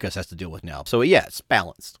Seleucus has to deal with now. So yeah, it's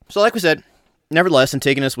balanced. So like we said, nevertheless,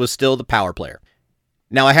 Antigonus was still the power player.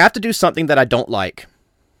 Now I have to do something that I don't like,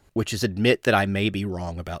 which is admit that I may be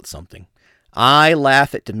wrong about something. I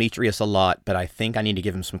laugh at Demetrius a lot, but I think I need to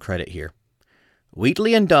give him some credit here.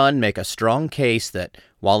 Wheatley and Dunn make a strong case that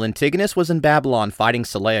while Antigonus was in Babylon fighting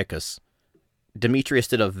Seleucus, Demetrius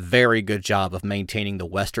did a very good job of maintaining the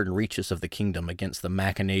western reaches of the kingdom against the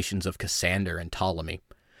machinations of Cassander and Ptolemy.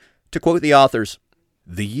 To quote the authors,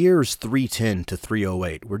 "The years 310 to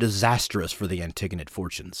 308 were disastrous for the Antigonid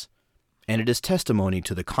fortunes, and it is testimony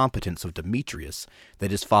to the competence of Demetrius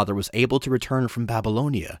that his father was able to return from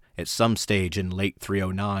Babylonia at some stage in late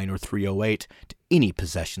 309 or 308 to any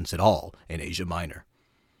possessions at all in Asia Minor."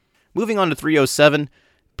 Moving on to 307,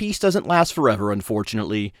 peace doesn't last forever,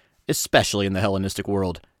 unfortunately, especially in the Hellenistic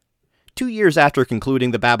world. 2 years after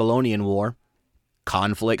concluding the Babylonian War,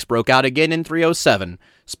 conflicts broke out again in 307,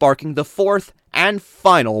 sparking the fourth and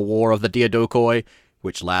final War of the Diadochoi,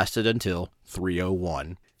 which lasted until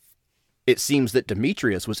 301. It seems that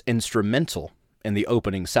Demetrius was instrumental in the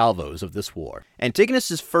opening salvos of this war.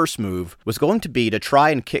 Antigonus's first move was going to be to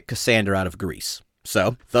try and kick Cassander out of Greece.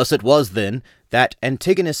 So, thus it was then that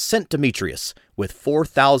Antigonus sent Demetrius with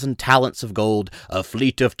 4,000 talents of gold, a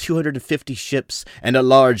fleet of 250 ships, and a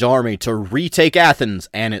large army to retake Athens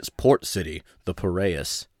and its port city, the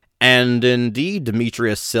Piraeus. And indeed,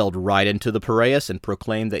 Demetrius sailed right into the Piraeus and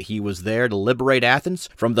proclaimed that he was there to liberate Athens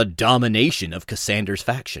from the domination of Cassander's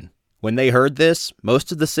faction. When they heard this,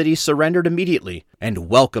 most of the cities surrendered immediately and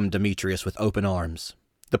welcomed Demetrius with open arms.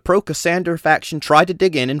 The pro-Cassander faction tried to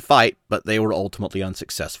dig in and fight, but they were ultimately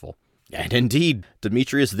unsuccessful. And indeed,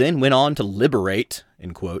 Demetrius then went on to liberate,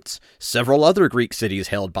 in quotes, several other Greek cities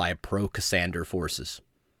held by pro-Cassander forces.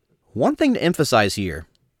 One thing to emphasize here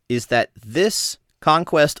is that this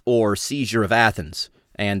conquest or seizure of Athens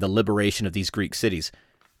and the liberation of these Greek cities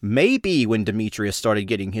may be when Demetrius started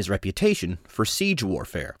getting his reputation for siege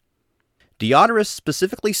warfare. Diodorus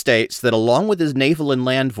specifically states that along with his naval and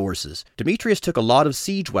land forces, Demetrius took a lot of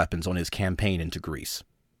siege weapons on his campaign into Greece.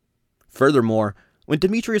 Furthermore, when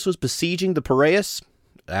Demetrius was besieging the Piraeus,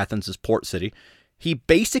 Athens' port city, he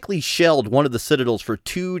basically shelled one of the citadels for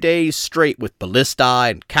 2 days straight with ballistae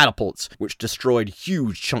and catapults, which destroyed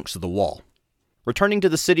huge chunks of the wall. Returning to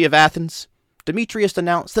the city of Athens, Demetrius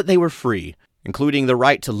announced that they were free, including the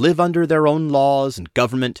right to live under their own laws and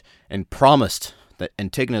government, and promised that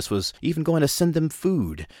Antigonus was even going to send them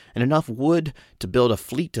food and enough wood to build a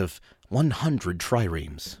fleet of 100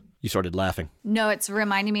 triremes. You started laughing. No, it's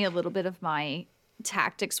reminding me a little bit of my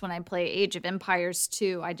tactics when I play Age of Empires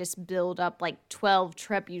 2. I just build up like 12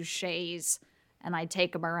 trebuchets and I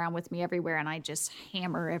take them around with me everywhere and I just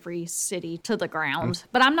hammer every city to the ground.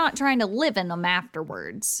 But I'm not trying to live in them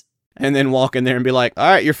afterwards. And then walk in there and be like, all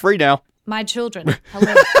right, you're free now. My children,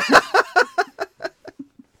 hello.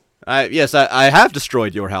 Yes, I have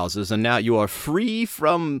destroyed your houses, and now you are free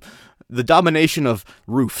from the domination of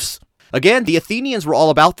roofs. Again, the Athenians were all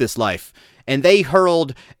about this life, and they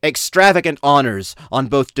hurled extravagant honors on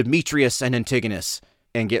both Demetrius and Antigonus.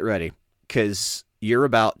 And get ready, because you're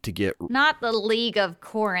about to get... Not the League of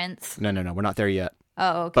Corinth. No, we're not there yet.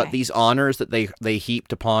 Oh, okay. But these honors that they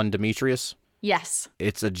heaped upon Demetrius... Yes.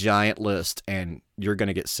 It's a giant list, and you're going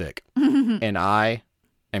to get sick. And I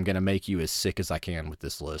am going to make you as sick as I can with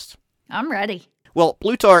this list. I'm ready. Well,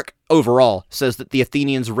 Plutarch, overall, says that the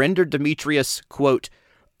Athenians rendered Demetrius, quote,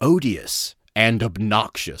 odious and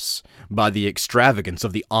obnoxious by the extravagance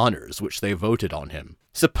of the honors which they voted on him.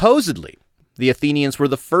 Supposedly, the Athenians were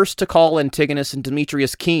the first to call Antigonus and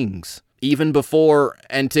Demetrius kings, even before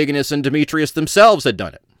Antigonus and Demetrius themselves had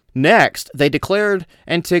done it. Next, they declared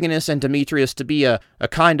Antigonus and Demetrius to be a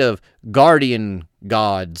kind of guardian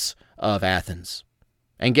gods of Athens,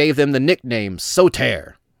 and gave them the nickname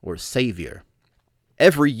Soter, or Savior.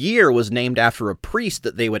 Every year was named after a priest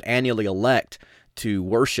that they would annually elect to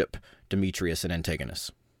worship Demetrius and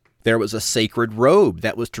Antigonus. There was a sacred robe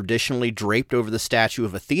that was traditionally draped over the statue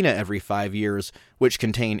of Athena every 5 years, which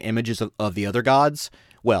contained images of the other gods.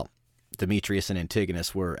 Well, Demetrius and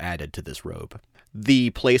Antigonus were added to this robe. The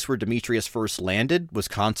place where Demetrius first landed was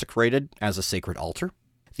consecrated as a sacred altar.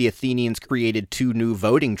 The Athenians created 2 new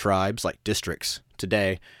voting tribes, like districts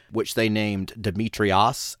today, which they named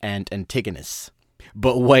Demetrios and Antigonus.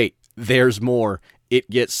 But wait, there's more. It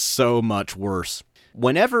gets so much worse.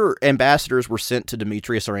 Whenever ambassadors were sent to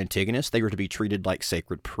Demetrius or Antigonus, they were to be treated like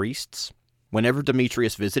sacred priests. Whenever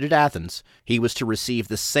Demetrius visited Athens, he was to receive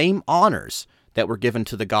the same honors that were given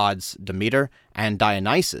to the gods Demeter and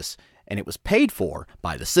Dionysus, and it was paid for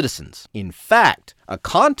by the citizens. In fact, a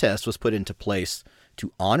contest was put into place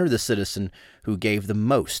to honor the citizen who gave the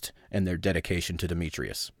most in their dedication to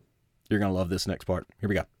Demetrius. You're going to love this next part. Here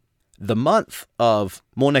we go. The month of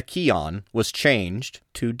Monachion was changed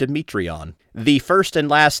to Demetrion. The first and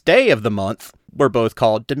last day of the month were both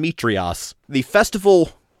called Demetrios. The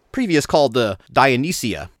festival previous called the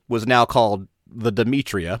Dionysia was now called the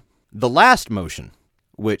Demetria. The last motion,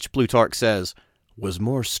 which Plutarch says was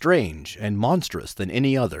more strange and monstrous than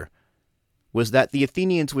any other, was that the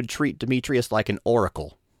Athenians would treat Demetrius like an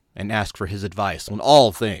oracle and ask for his advice on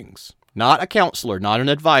all things. Not a counselor, not an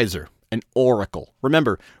advisor, an oracle.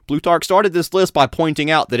 Remember, Plutarch started this list by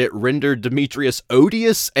pointing out that it rendered Demetrius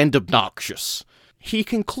odious and obnoxious. He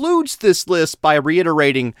concludes this list by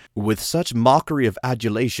reiterating, with such mockery of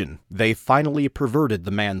adulation, they finally perverted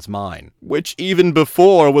the man's mind, which even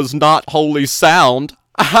before was not wholly sound.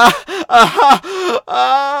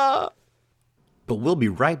 But we'll be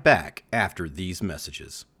right back after these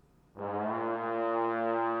messages.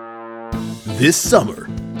 This summer,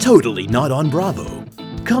 totally not on Bravo,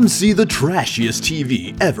 come see the trashiest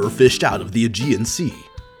TV ever fished out of the Aegean Sea.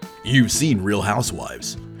 You've seen Real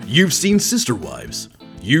Housewives. You've seen Sister Wives.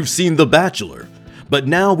 You've seen The Bachelor. But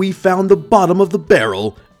now we found the bottom of the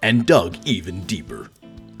barrel and dug even deeper.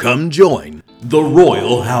 Come join the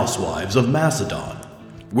Royal Housewives of Macedon,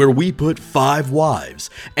 where we put 5 wives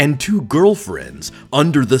and 2 girlfriends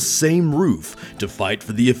under the same roof to fight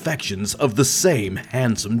for the affections of the same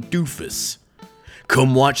handsome doofus.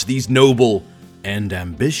 Come watch these noble and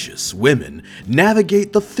ambitious women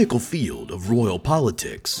navigate the fickle field of royal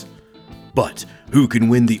politics. But who can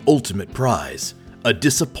win the ultimate prize, a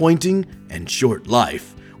disappointing and short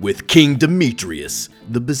life with King Demetrius,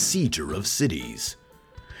 the besieger of cities?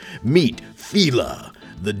 Meet Phila,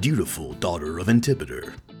 the dutiful daughter of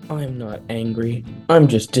Antipater. I'm not angry. I'm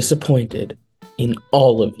just disappointed in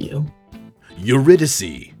all of you.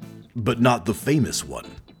 Eurydice, but not the famous one.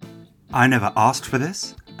 I never asked for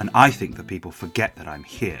this, and I think that people forget that I'm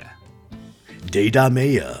here.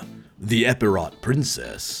 Deidamia, the Epirot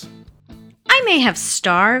princess. I may have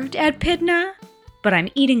starved at Pydna, but I'm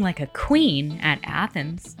eating like a queen at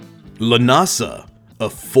Athens. Lanassa, a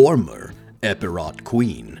former Epirot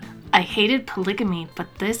queen. I hated polygamy, but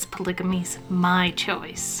this polygamy's my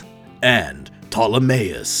choice. And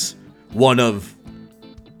Ptolemaeus, one of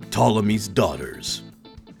Ptolemy's daughters.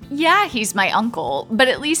 Yeah, he's my uncle, but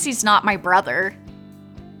at least he's not my brother.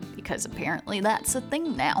 Because apparently that's a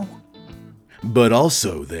thing now. But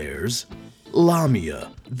also there's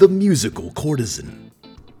Lamia, the musical courtesan.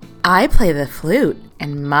 I play the flute,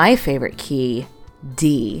 and my favorite key,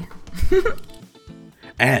 D.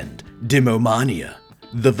 And Demomania,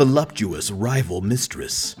 the voluptuous rival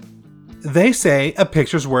mistress. They say a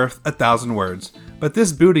picture's worth 1,000 words, but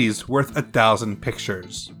this booty's worth 1,000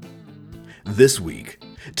 pictures. This week,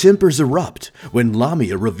 tempers erupt when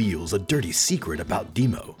Lamia reveals a dirty secret about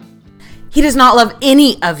Demo. He does not love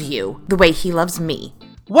any of you the way he loves me.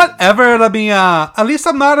 Whatever, Lamia. At least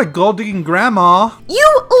I'm not a gold-digging grandma.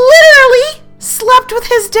 You literally slept with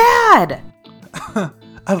his dad.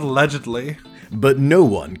 Allegedly. But no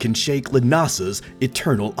one can shake Lanassa's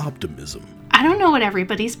eternal optimism. I don't know what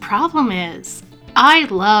everybody's problem is. I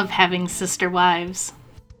love having sister wives.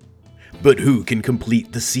 But who can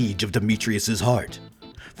complete the siege of Demetrius's heart?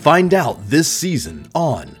 Find out this season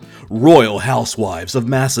on Royal Housewives of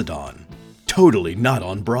Macedon. Totally not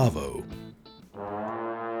on Bravo.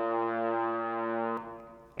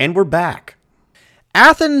 And we're back.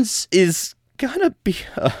 Athens is gonna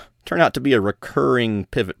turn out to be a recurring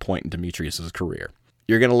pivot point in Demetrius' career.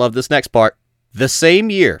 You're gonna love this next part. The same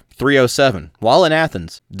year, 307, while in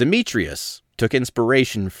Athens, Demetrius took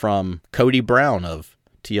inspiration from Cody Brown of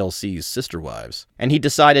TLC's Sister Wives, and he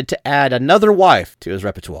decided to add another wife to his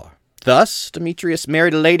repertoire. Thus, Demetrius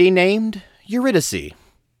married a lady named Eurydice.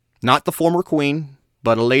 Not the former queen,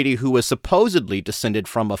 but a lady who was supposedly descended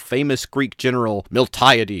from a famous Greek general,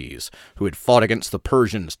 Miltiades, who had fought against the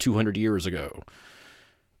Persians 200 years ago.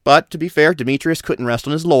 But, to be fair, Demetrius couldn't rest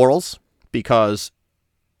on his laurels, because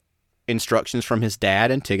instructions from his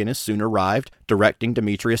dad, Antigonus, soon arrived, directing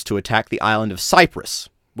Demetrius to attack the island of Cyprus,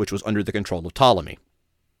 which was under the control of Ptolemy.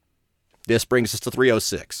 This brings us to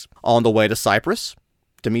 306. On the way to Cyprus,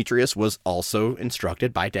 Demetrius was also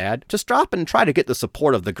instructed by Dad to stop and try to get the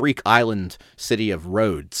support of the Greek island city of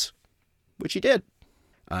Rhodes, which he did.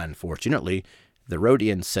 Unfortunately, the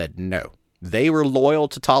Rhodians said no. They were loyal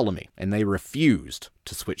to Ptolemy, and they refused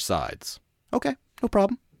to switch sides. Okay, no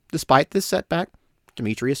problem. Despite this setback,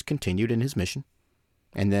 Demetrius continued in his mission.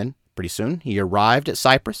 And then, pretty soon, he arrived at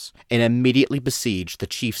Cyprus and immediately besieged the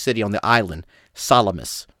chief city on the island,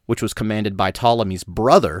 Salamis, which was commanded by Ptolemy's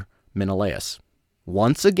brother, Menelaus.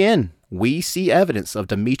 Once again, we see evidence of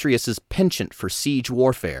Demetrius's penchant for siege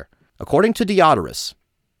warfare. According to Diodorus,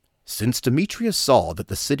 since Demetrius saw that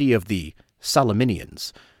the city of the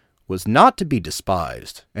Salaminians was not to be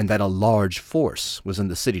despised, and that a large force was in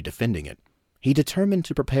the city defending it, he determined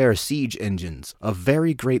to prepare siege engines of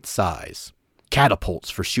very great size, catapults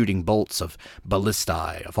for shooting bolts of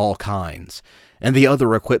ballistae of all kinds, and the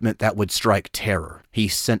other equipment that would strike terror. He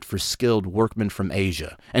sent for skilled workmen from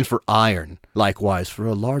Asia, and for iron, likewise for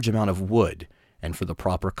a large amount of wood, and for the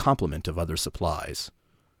proper complement of other supplies.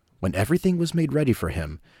 When everything was made ready for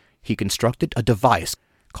him, he constructed a device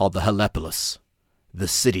called the Helepolis, the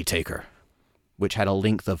city taker, which had a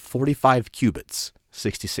length of 45 cubits,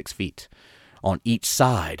 66 feet, on each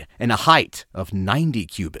side, and a height of 90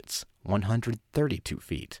 cubits, 132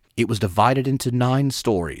 feet. It was divided into 9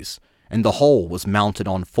 stories, and the whole was mounted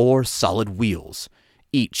on 4 solid wheels,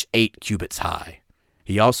 each 8 cubits high.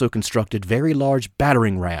 He also constructed very large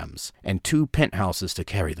battering rams and 2 penthouses to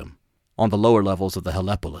carry them. On the lower levels of the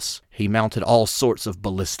Helepolis, he mounted all sorts of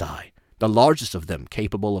ballistae, the largest of them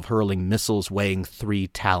capable of hurling missiles weighing 3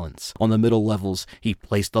 talents. On the middle levels, he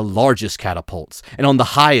placed the largest catapults, and on the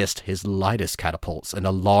highest, his lightest catapults, and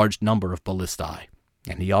a large number of ballistae.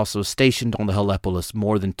 And he also stationed on the Helepolis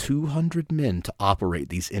more than 200 men to operate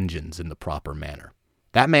these engines in the proper manner.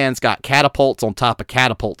 That man's got catapults on top of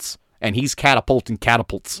catapults, and he's catapulting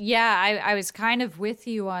catapults. Yeah, I was kind of with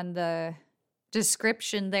you on the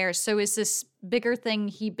description there. So is this bigger thing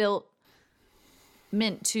he built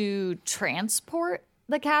meant to transport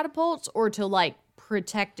the catapults, or to like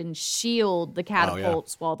protect and shield the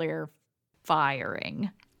catapults while they're firing?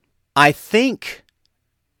 I think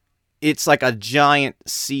it's like a giant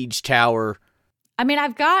siege tower. I mean, I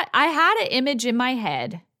had an image in my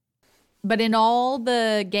head, but in all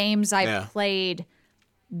the games I've played,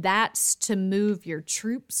 that's to move your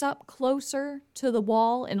troops up closer to the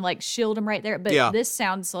wall and like shield them right there. But this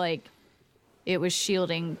sounds like it was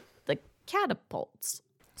shielding the catapults.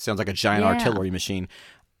 Sounds like a giant artillery machine.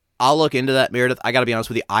 I'll look into that, Meredith. I gotta be honest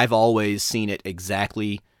with you, I've always seen it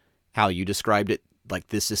exactly how you described it. Like,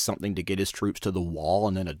 this is something to get his troops to the wall,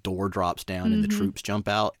 and then a door drops down and the troops jump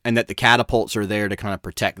out, and that the catapults are there to kind of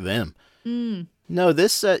protect them. No,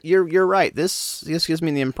 this you're right. This gives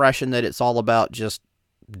me the impression that it's all about just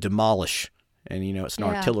demolish, and it's an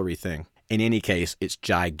artillery thing. In any case, it's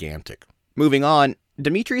gigantic. Moving on,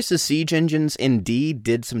 Demetrius' siege engines indeed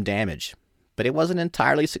did some damage, but it wasn't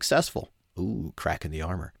entirely successful. Ooh, crack in the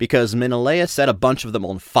armor. Because Menelaus set a bunch of them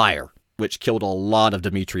on fire, which killed a lot of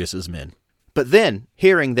Demetrius' men. But then,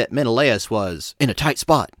 hearing that Menelaus was in a tight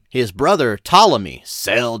spot, his brother Ptolemy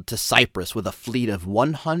sailed to Cyprus with a fleet of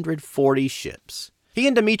 140 ships. He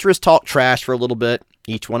and Demetrius talked trash for a little bit,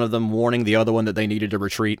 each one of them warning the other one that they needed to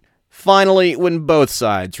retreat. Finally, when both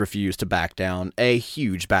sides refused to back down, a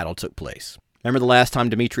huge battle took place. Remember the last time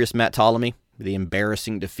Demetrius met Ptolemy? The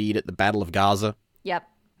embarrassing defeat at the Battle of Gaza? Yep.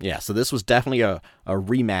 Yeah, so this was definitely a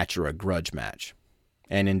rematch or a grudge match.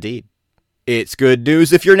 And indeed, it's good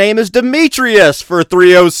news if your name is Demetrius for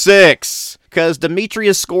 306, because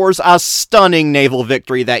Demetrius scores a stunning naval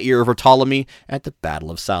victory that year over Ptolemy at the Battle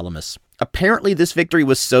of Salamis. Apparently, this victory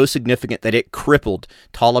was so significant that it crippled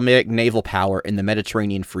Ptolemaic naval power in the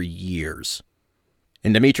Mediterranean for years.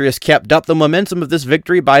 And Demetrius kept up the momentum of this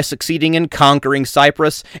victory by succeeding in conquering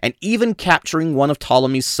Cyprus and even capturing one of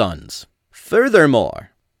Ptolemy's sons. Furthermore,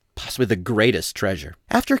 possibly the greatest treasure,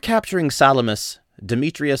 after capturing Salamis,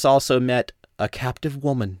 Demetrius also met a captive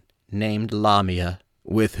woman named Lamia,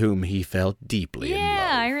 with whom he fell deeply in love.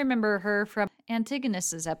 Yeah, I remember her from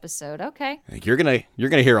Antigonus's episode. Okay. You're gonna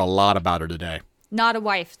hear a lot about her today. Not a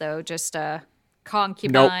wife, though, just a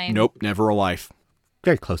concubine. Nope, never a wife.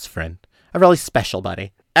 Very close friend. A really special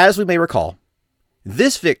buddy. As we may recall,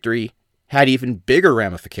 this victory had even bigger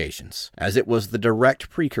ramifications, as it was the direct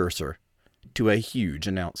precursor to a huge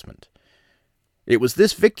announcement. It was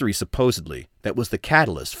this victory, supposedly, that was the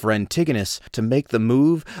catalyst for Antigonus to make the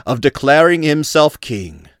move of declaring himself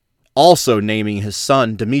king, also naming his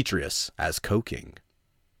son Demetrius as co-king.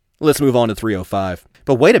 Let's move on to 305.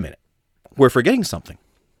 But wait a minute, we're forgetting something.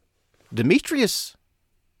 Demetrius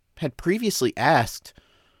had previously asked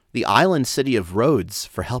the island city of Rhodes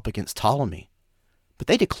for help against Ptolemy, but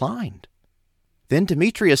they declined. Then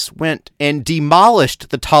Demetrius went and demolished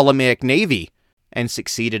the Ptolemaic navy and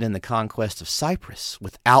succeeded in the conquest of Cyprus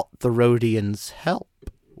without the Rhodians' help.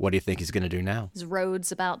 What do you think he's going to do now? Is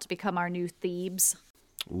Rhodes about to become our new Thebes?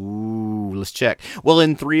 Ooh, let's check. Well,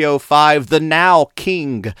 in 305, the now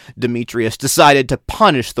king Demetrius decided to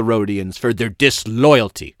punish the Rhodians for their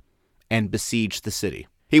disloyalty and besieged the city.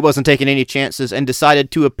 He wasn't taking any chances and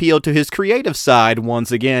decided to appeal to his creative side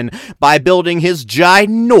once again by building his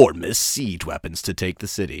ginormous siege weapons to take the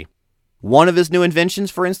city. One of his new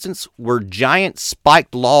inventions, for instance, were giant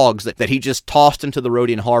spiked logs that he just tossed into the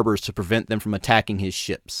Rhodian harbors to prevent them from attacking his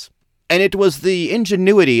ships. And it was the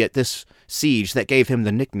ingenuity at this siege that gave him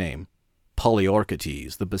the nickname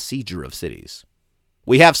Polyarchates, the besieger of cities.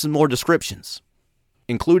 We have some more descriptions,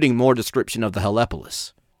 including more description of the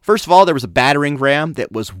Helepolis. First of all, there was a battering ram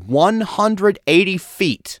that was 180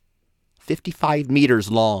 feet, 55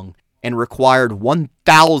 meters long, and required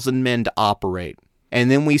 1,000 men to operate. And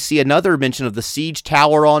then we see another mention of the siege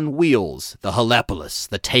tower on wheels, the Helepolis,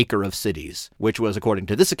 the taker of cities, which was, according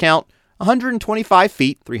to this account, 125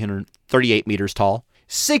 feet, 338 meters tall,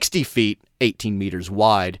 60 feet, 18 meters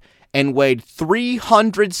wide, and weighed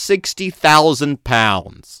 360,000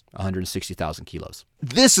 pounds, 160,000 kilos.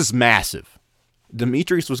 This is massive.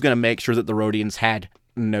 Demetrius was going to make sure that the Rhodians had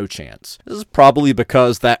no chance. This is probably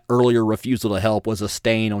because that earlier refusal to help was a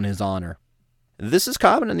stain on his honor. This is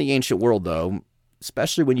common in the ancient world, though.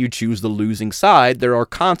 Especially when you choose the losing side, there are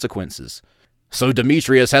consequences. So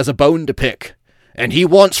Demetrius has a bone to pick, and he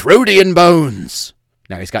wants Rhodian bones.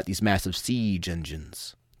 Now he's got these massive siege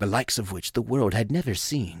engines, the likes of which the world had never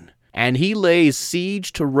seen. And he lays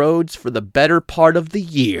siege to Rhodes for the better part of the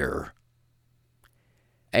year.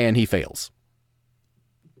 And he fails.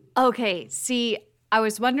 Okay, see, I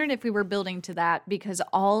was wondering if we were building to that because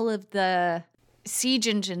all of the siege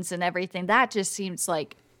engines and everything, that just seems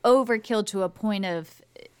like overkill to a point of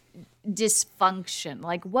dysfunction.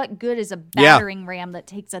 Like, what good is a battering ram that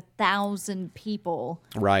takes 1,000 people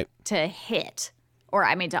to hit? Or,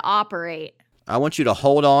 to operate? I want you to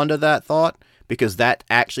hold on to that thought because that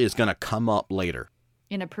actually is going to come up later.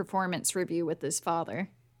 In a performance review with his father.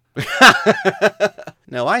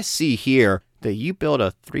 Now, I see here that you built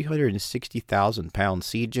a 360,000-pound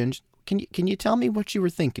siege engine. Can you tell me what you were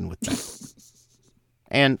thinking with that?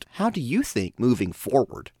 And how do you think, moving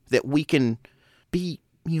forward, that we can be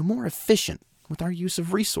more efficient with our use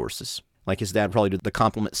of resources? Like his dad probably did the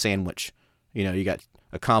compliment sandwich. You got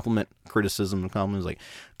a compliment, criticism, and compliment. Like,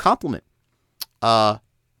 compliment,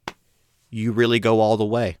 you really go all the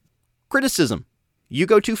way. Criticism, you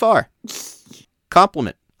go too far.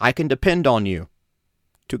 Compliment, I can depend on you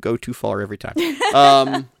to go too far every time.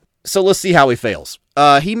 So let's see how he fails.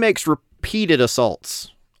 He makes repeated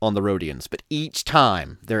assaults on the Rhodians, but each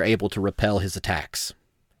time they're able to repel his attacks.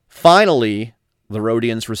 Finally, the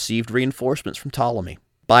Rhodians received reinforcements from Ptolemy.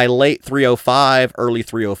 By late 305, early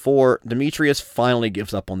 304, Demetrius finally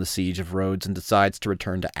gives up on the siege of Rhodes and decides to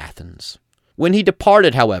return to Athens. When he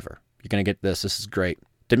departed, however, you're going to get this is great,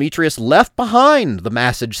 Demetrius left behind the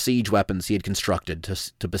massive siege weapons he had constructed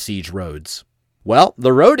to besiege Rhodes. Well,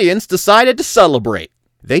 the Rhodians decided to celebrate.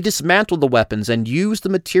 They dismantled the weapons and used the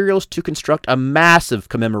materials to construct a massive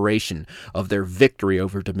commemoration of their victory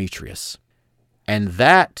over Demetrius. And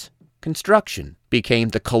that construction became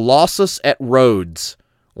the Colossus at Rhodes,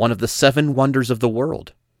 one of the 7 wonders of the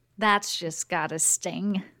world. That's just gotta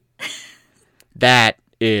sting. That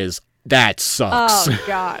sucks. Oh,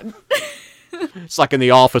 God. It's like in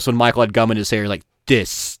The Office when Michael had gum in his hair, like,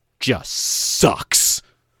 this just sucks.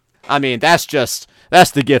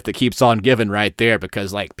 That's the gift that keeps on giving right there,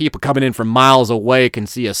 because, like, people coming in from miles away can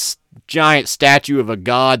see a giant statue of a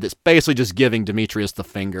god that's basically just giving Demetrius the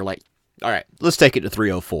finger, like, all right, let's take it to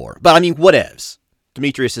 304. But, whatevs.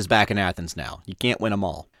 Demetrius is back in Athens now. You can't win them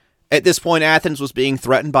all. At this point, Athens was being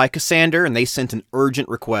threatened by Cassander, and they sent an urgent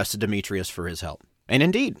request to Demetrius for his help. And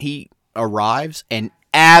indeed, he arrives and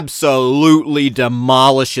absolutely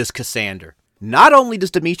demolishes Cassander. Not only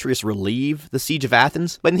does Demetrius relieve the siege of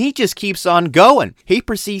Athens, but he just keeps on going. He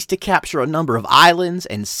proceeds to capture a number of islands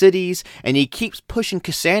and cities, and he keeps pushing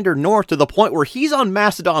Cassander north to the point where he's on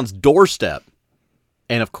Macedon's doorstep.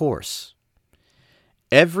 And of course,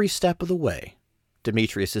 every step of the way,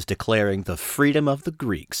 Demetrius is declaring the freedom of the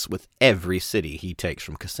Greeks with every city he takes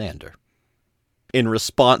from Cassander. In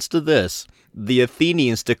response to this, the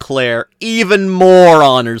Athenians declare even more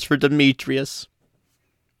honors for Demetrius.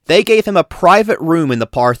 They gave him a private room in the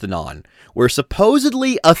Parthenon, where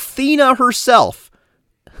supposedly Athena herself,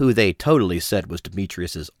 who they totally said was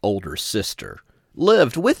Demetrius's older sister,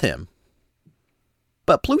 lived with him.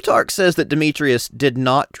 But Plutarch says that Demetrius did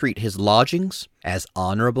not treat his lodgings as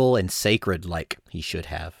honorable and sacred like he should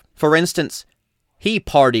have. For instance, he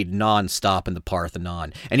partied non-stop in the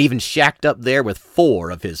Parthenon, and even shacked up there with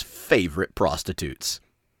 4 of his favorite prostitutes.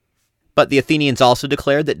 But the Athenians also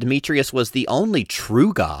declared that Demetrius was the only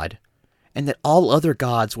true god, and that all other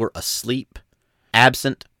gods were asleep,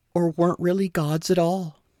 absent, or weren't really gods at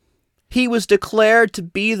all. He was declared to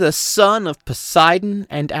be the son of Poseidon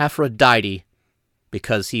and Aphrodite,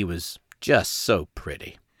 because he was just so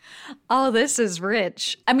pretty. Oh, this is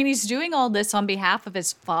rich. I mean, he's doing all this on behalf of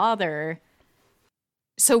his father.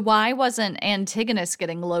 So why wasn't Antigonus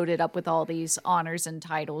getting loaded up with all these honors and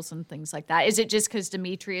titles and things like that? Is it just because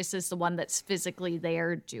Demetrius is the one that's physically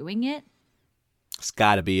there doing it? It's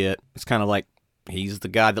gotta be it. It's kind of like, he's the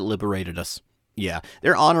guy that liberated us. Yeah,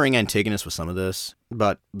 they're honoring Antigonus with some of this,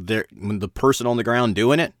 but when the person on the ground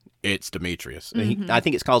doing it, it's Demetrius. I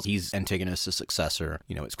think it's because he's Antigonus' successor.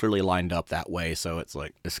 You know, it's clearly lined up that way, so it's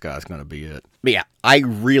like, this guy's gonna be it. But yeah, I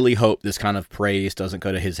really hope this kind of praise doesn't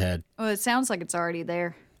go to his head. Well, it sounds like it's already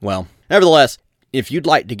there. Well, nevertheless, if you'd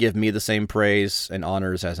like to give me the same praise and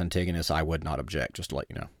honors as Antigonus, I would not object, just to let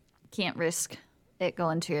you know. Can't risk it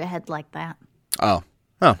going to your head like that. Oh.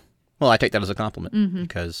 Well, I take that as a compliment,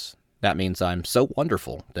 because that means I'm so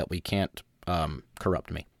wonderful that we can't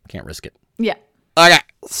corrupt me. Can't risk it. Yeah. Okay,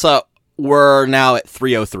 so we're now at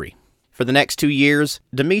 303. For the next 2 years,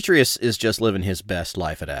 Demetrius is just living his best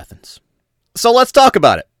life at Athens. So let's talk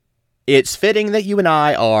about it. It's fitting that you and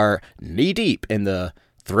I are knee-deep in the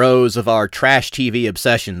throes of our trash TV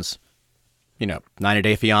obsessions. You know, 90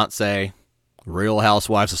 Day Fiancé, Real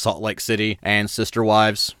Housewives of Salt Lake City, and Sister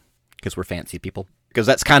Wives, because we're fancy people. Because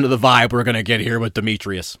that's kind of the vibe we're going to get here with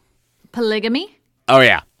Demetrius. Polygamy? Oh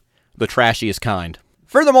yeah, the trashiest kind.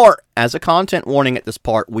 Furthermore, as a content warning at this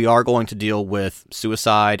part, we are going to deal with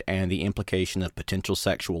suicide and the implication of potential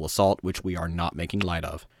sexual assault, which we are not making light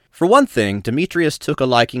of. For one thing, Demetrius took a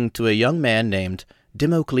liking to a young man named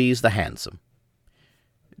Democles the Handsome.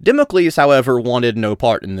 Democles, however, wanted no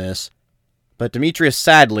part in this, but Demetrius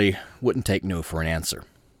sadly wouldn't take no for an answer.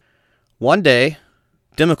 One day,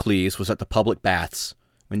 Democles was at the public baths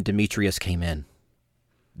when Demetrius came in.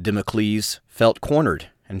 Democles felt cornered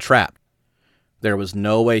and trapped. There was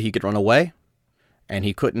no way he could run away, and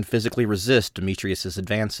he couldn't physically resist Demetrius'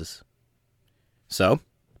 advances. So,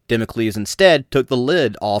 Democles instead took the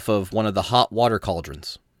lid off of one of the hot water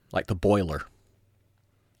cauldrons, like the boiler,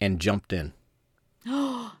 and jumped in.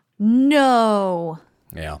 No.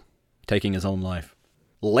 Yeah, taking his own life.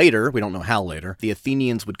 Later, we don't know how later, the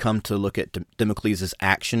Athenians would come to look at Democles'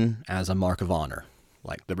 action as a mark of honor,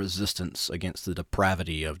 like the resistance against the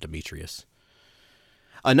depravity of Demetrius.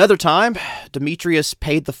 Another time, Demetrius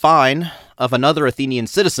paid the fine of another Athenian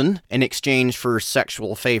citizen in exchange for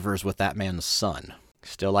sexual favors with that man's son.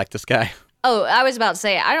 Still like this guy? Oh, I was about to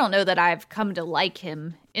say, I don't know that I've come to like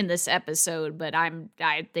him in this episode, but I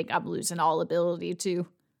think I'm losing all ability to.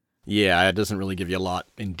 Yeah, it doesn't really give you a lot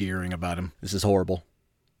endearing about him. This is horrible.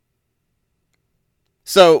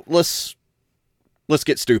 So, let's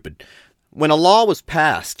get stupid. When a law was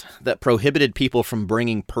passed that prohibited people from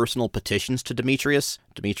bringing personal petitions to Demetrius,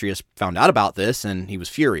 Demetrius found out about this and he was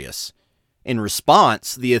furious. In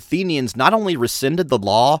response, the Athenians not only rescinded the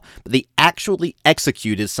law, but they actually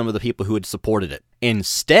executed some of the people who had supported it.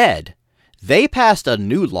 Instead, they passed a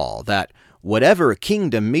new law that whatever King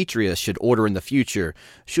Demetrius should order in the future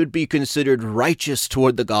should be considered righteous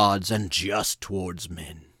toward the gods and just towards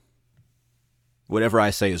men. Whatever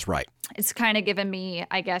I say is right. It's kind of given me,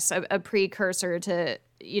 I guess, a precursor to,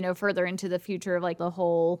 further into the future of like the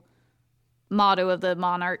whole motto of the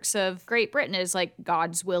monarchs of Great Britain is like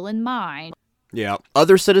God's will in mind. Yeah.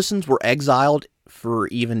 Other citizens were exiled for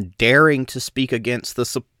even daring to speak against the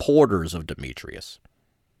supporters of Demetrius.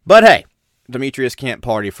 But hey, Demetrius can't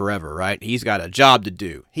party forever, right? He's got a job to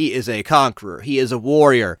do. He is a conqueror. He is a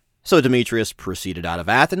warrior. So Demetrius proceeded out of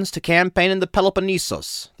Athens to campaign in the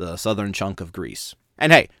Peloponnesos, the southern chunk of Greece.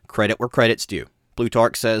 And hey, credit where credit's due.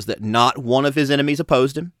 Plutarch says that not one of his enemies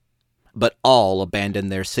opposed him, but all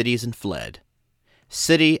abandoned their cities and fled.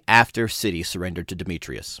 City after city surrendered to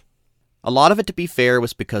Demetrius. A lot of it, to be fair,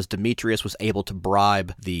 was because Demetrius was able to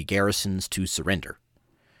bribe the garrisons to surrender.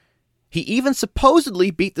 He even supposedly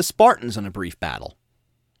beat the Spartans in a brief battle.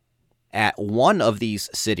 At one of these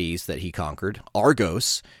cities that he conquered,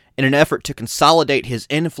 Argos, in an effort to consolidate his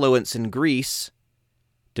influence in Greece,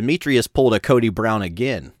 Demetrius pulled a Cody Brown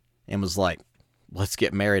again and was like, let's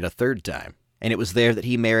get married a third time. And it was there that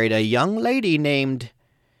he married a young lady named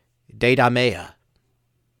Deidamia,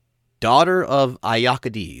 daughter of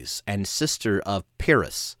Iacades and sister of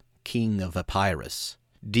Pyrrhus, king of Epirus.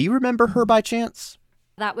 Do you remember her by chance?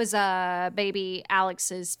 That was baby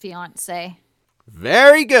Alex's fiance.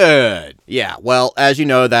 Very good. Yeah, well, as you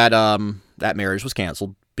know, that marriage was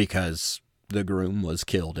canceled because the groom was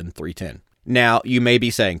killed in 310. Now, you may be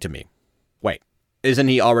saying to me, wait, isn't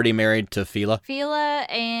he already married to Phila? Phila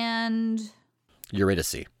and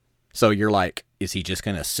Eurydice. So you're like, is he just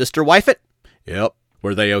going to sister wife it? Yep.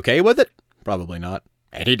 Were they okay with it? Probably not.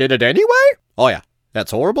 And he did it anyway? Oh yeah.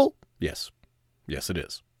 That's horrible? Yes. Yes, it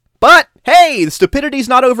is. But, hey, the stupidity's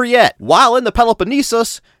not over yet. While in the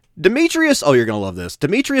Peloponnesus, Demetrius, oh, you're going to love this.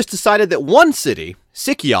 Demetrius decided that one city,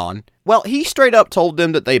 Sicyon, well, he straight up told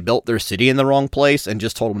them that they built their city in the wrong place and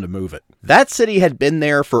just told them to move it. That city had been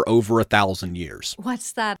there for over 1,000 years.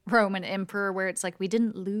 what's that Roman emperor where it's like, we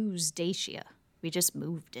didn't lose Dacia. We just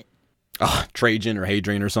moved it. Oh, Trajan or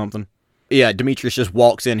Hadrian or something. Yeah, Demetrius just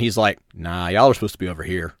walks in. He's like, nah, y'all are supposed to be over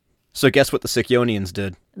here. So guess what the Sicyonians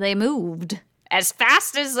did? They moved as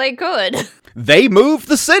fast as they could. They moved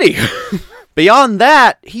the city. Beyond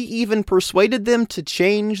that, he even persuaded them to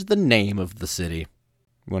change the name of the city.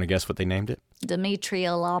 You want to guess what they named it?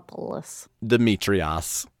 Demetriolopolis.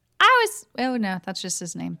 Demetrios. Oh no, that's just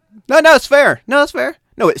his name. No, it's fair. No,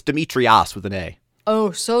 it's Demetrios with an A.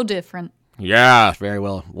 Oh, so different. Yeah, very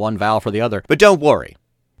well. One vowel for the other. But don't worry.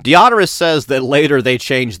 Diodorus says that later they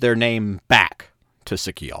changed their name back to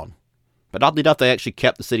Sicyon. But oddly enough, they actually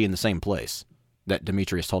kept the city in the same place that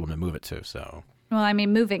Demetrius told them to move it to, so... Well, I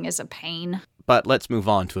mean, moving is a pain. But let's move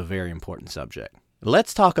on to a very important subject.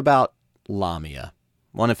 Let's talk about Lamia,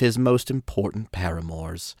 one of his most important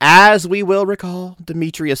paramours. As we will recall,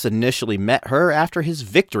 Demetrius initially met her after his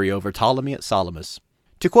victory over Ptolemy at Salamis.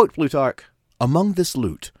 To quote Plutarch, among this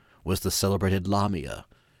loot was the celebrated Lamia,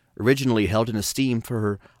 originally held in esteem for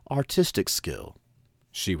her artistic skill.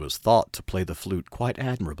 She was thought to play the flute quite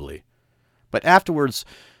admirably, but afterwards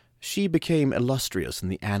she became illustrious in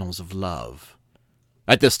the annals of love.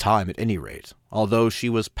 At this time, at any rate, although she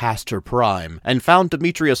was past her prime, and found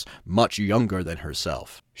Demetrius much younger than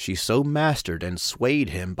herself, she so mastered and swayed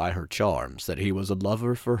him by her charms that he was a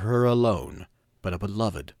lover for her alone, but a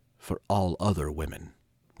beloved for all other women.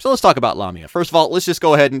 So let's talk about Lamia. First of all, let's just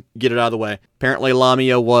go ahead and get it out of the way. Apparently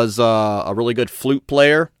Lamia was a really good flute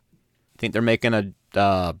player. Think they're making a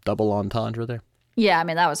double entendre there? Yeah, I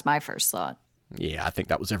mean, that was my first thought. Yeah, I think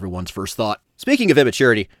that was everyone's first thought. Speaking of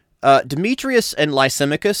immaturity, Demetrius and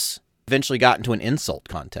Lysimachus eventually got into an insult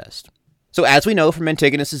contest. So as we know from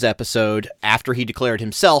Antigonus's episode, after he declared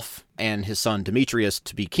himself and his son Demetrius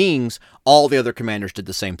to be kings, all the other commanders did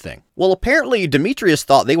the same thing. Well, apparently Demetrius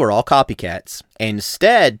thought they were all copycats.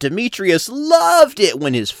 Instead, Demetrius loved it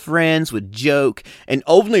when his friends would joke and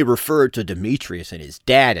only referred to Demetrius and his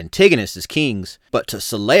dad Antigonus as kings, but to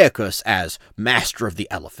Seleucus as master of the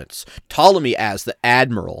elephants, Ptolemy as the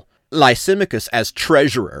admiral, Lysimachus as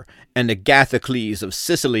treasurer, and Agathocles of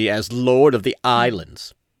Sicily as lord of the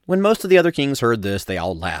islands. When most of the other kings heard this, they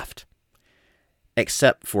all laughed.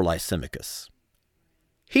 Except for Lysimachus.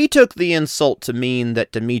 He took the insult to mean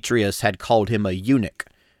that Demetrius had called him a eunuch.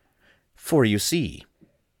 For you see,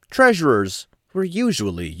 treasurers were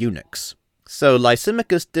usually eunuchs. So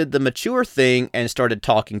Lysimachus did the mature thing and started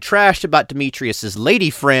talking trash about Demetrius's lady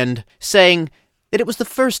friend, saying that it was the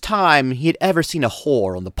first time he had ever seen a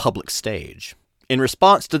whore on the public stage. In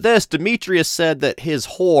response to this, Demetrius said that his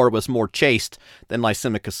whore was more chaste than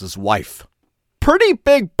Lysimachus's wife. Pretty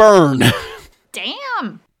big burn!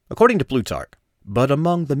 Damn! According to Plutarch, but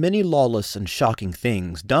among the many lawless and shocking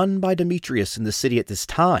things done by Demetrius in the city at this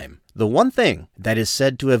time, the one thing that is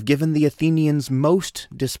said to have given the Athenians most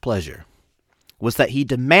displeasure was that he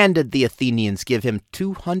demanded the Athenians give him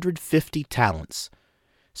 250 talents,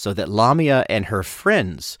 so that Lamia and her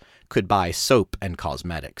friends could buy soap and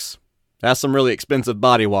cosmetics. That's some really expensive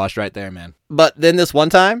body wash right there, man. But then this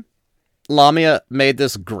one time, Lamia made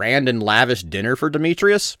this grand and lavish dinner for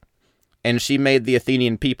Demetrius, and she made the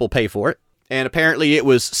Athenian people pay for it. And apparently it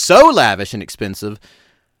was so lavish and expensive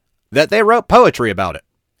that they wrote poetry about it.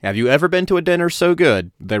 Have you ever been to a dinner so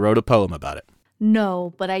good, they wrote a poem about it?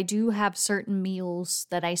 No, but I do have certain meals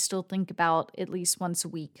that I still think about at least once a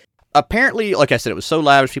week. Apparently, like I said, it was so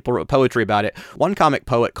lavish, people wrote poetry about it. One comic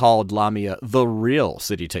poet called Lamia the real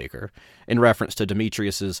city taker, in reference to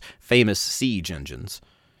Demetrius's famous siege engines.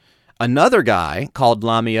 Another guy called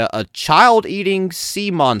Lamia a child-eating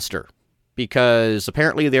sea monster, because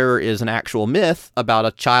apparently there is an actual myth about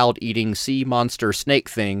a child-eating sea monster snake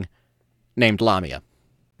thing named Lamia.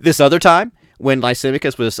 This other time, when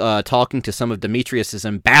Lysimachus was talking to some of Demetrius's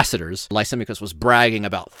ambassadors, Lysimachus was bragging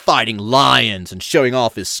about fighting lions and showing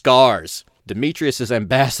off his scars. Demetrius's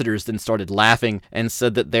ambassadors then started laughing and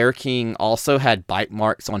said that their king also had bite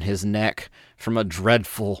marks on his neck from a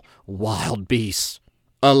dreadful wild beast.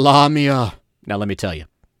 Lamia. Now let me tell you,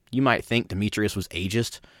 you might think Demetrius was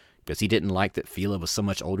ageist because he didn't like that Phila was so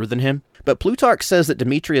much older than him. But Plutarch says that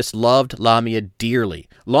Demetrius loved Lamia dearly,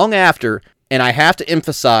 long after, and I have to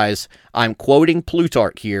emphasize, I'm quoting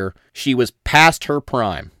Plutarch here, she was past her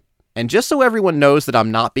prime. And just so everyone knows that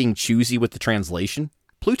I'm not being choosy with the translation,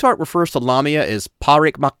 Plutarch refers to Lamia as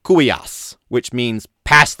parikmakuias, which means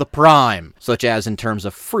past the prime, such as in terms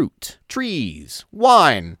of fruit, trees,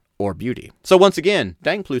 wine, or beauty. So once again,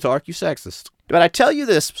 dang Plutarch, you sexist. But I tell you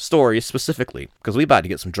this story specifically because we about to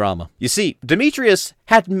get some drama. You see, Demetrius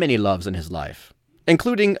had many loves in his life,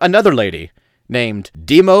 including another lady named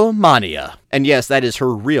Demomania. And yes, that is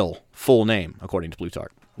her real full name, according to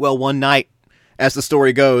Plutarch. Well, one night, as the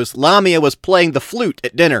story goes, Lamia was playing the flute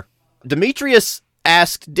at dinner. Demetrius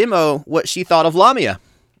asked Demo what she thought of Lamia,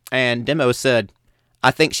 and Demo said,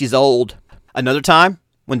 I think she's old. Another time,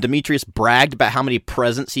 when Demetrius bragged about how many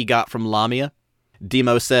presents he got from Lamia,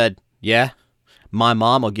 Demo said, yeah, my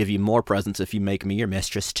mom will give you more presents if you make me your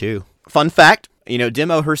mistress too. Fun fact,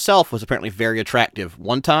 Demo herself was apparently very attractive.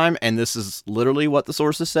 One time, and this is literally what the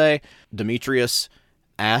sources say, Demetrius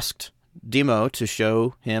asked Demo to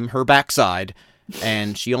show him her backside,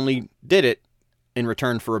 and she only did it in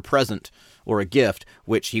return for a present or a gift,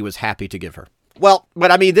 which he was happy to give her. Well,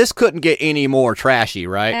 but I mean, this couldn't get any more trashy,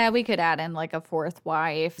 right? Yeah, we could add in like a fourth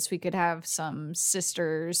wife. We could have some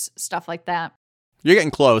sisters, stuff like that. You're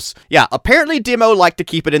getting close. Yeah, apparently Demo liked to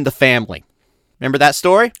keep it in the family. Remember that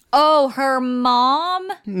story? Oh, her mom?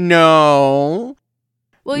 No.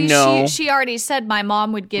 Well, no. She already said my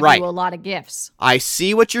mom would give you a lot of gifts. I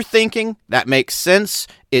see what you're thinking. That makes sense.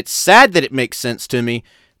 It's sad that it makes sense to me,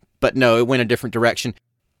 but no, it went a different direction.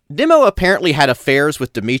 Demo apparently had affairs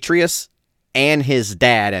with Demetrius and his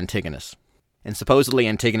dad, Antigonus. And supposedly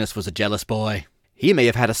Antigonus was a jealous boy. He may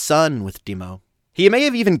have had a son with Demo. He may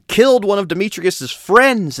have even killed one of Demetrius's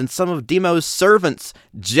friends and some of Demo's servants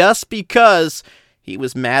just because he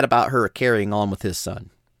was mad about her carrying on with his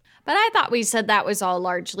son. But I thought we said that was all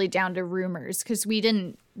largely down to rumors because we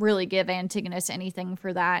didn't really give Antigonus anything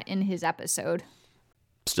for that in his episode.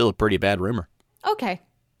 Still a pretty bad rumor. Okay.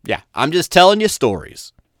 Yeah, I'm just telling you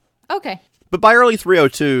stories. Okay. But by early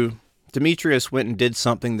 302, Demetrius went and did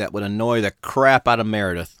something that would annoy the crap out of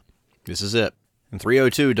Meredith. This is it. In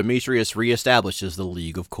 302, Demetrius reestablishes the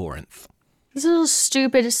League of Corinth. This is the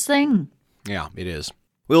stupidest thing. Yeah, it is.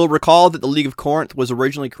 We'll recall that the League of Corinth was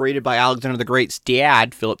originally created by Alexander the Great's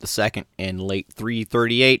dad, Philip II, in late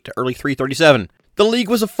 338 to early 337. The League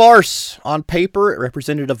was a farce. On paper, it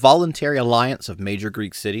represented a voluntary alliance of major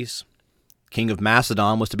Greek cities. King of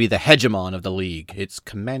Macedon was to be the hegemon of the League, its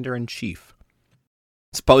commander-in-chief.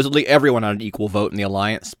 Supposedly, everyone had an equal vote in the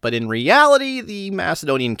alliance, but in reality, the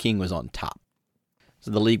Macedonian king was on top.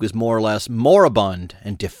 So the League was more or less moribund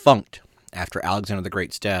and defunct after Alexander the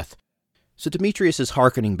Great's death. So Demetrius is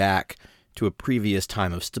hearkening back to a previous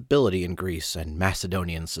time of stability in Greece and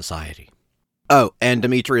Macedonian society. Oh, and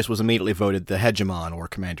Demetrius was immediately voted the hegemon or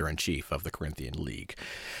commander-in-chief of the Corinthian League.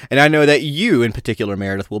 And I know that you, in particular,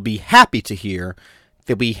 Meredith, will be happy to hear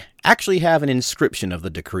that we actually have an inscription of the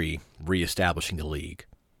decree reestablishing the League.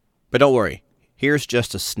 But don't worry, here's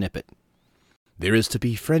just a snippet. There is to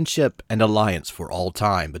be friendship and alliance for all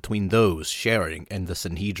time between those sharing in the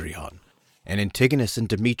Sanhedrion, and Antigonus and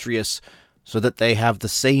Demetrius, so that they have the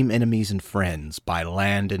same enemies and friends by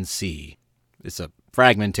land and sea. It's a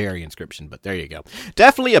fragmentary inscription, but there you go.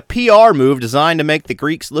 Definitely a PR move designed to make the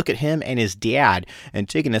Greeks look at him and his dad,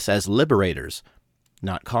 Antigonus, as liberators,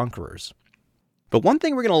 not conquerors. But one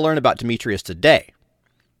thing we're going to learn about Demetrius today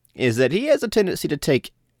is that he has a tendency to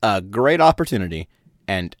take a great opportunity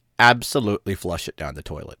and absolutely flush it down the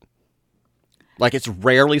toilet. Like it's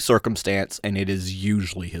rarely circumstance, and it is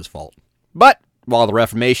usually his fault. But while the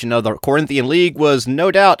reformation of the Corinthian League was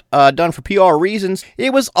no doubt done for PR reasons,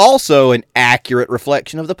 it was also an accurate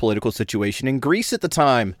reflection of the political situation in Greece at the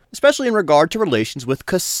time, especially in regard to relations with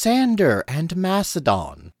Cassander and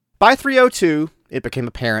Macedon. By 302, it became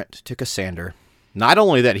apparent to Cassander not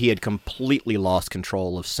only that he had completely lost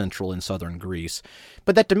control of central and southern Greece,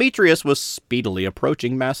 but that Demetrius was speedily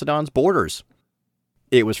approaching Macedon's borders.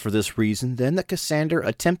 It was for this reason, then, that Cassander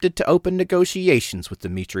attempted to open negotiations with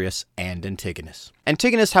Demetrius and Antigonus.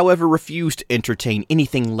 Antigonus, however, refused to entertain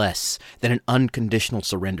anything less than an unconditional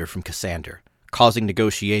surrender from Cassander, causing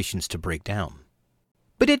negotiations to break down.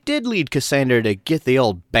 But it did lead Cassander to get the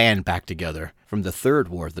old band back together from the Third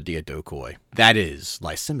War of the Diadochoi. That is,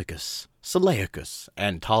 Lysimachus, Seleucus,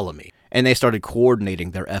 and Ptolemy. And they started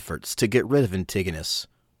coordinating their efforts to get rid of Antigonus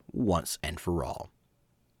once and for all.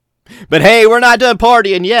 But hey, we're not done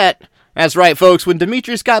partying yet. That's right, folks. When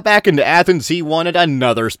Demetrius got back into Athens, he wanted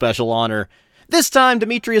another special honor. This time,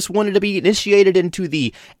 Demetrius wanted to be initiated into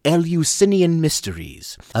the Eleusinian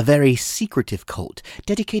Mysteries, a very secretive cult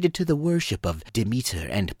dedicated to the worship of Demeter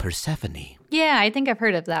and Persephone. Yeah, I think I've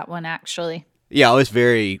heard of that one, actually. Yeah, it was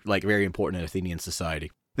very important in Athenian society.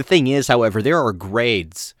 The thing is, however, there are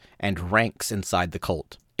grades and ranks inside the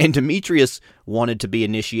cult, and Demetrius wanted to be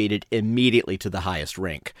initiated immediately to the highest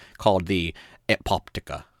rank, called the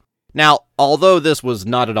Epoptica. Now, although this was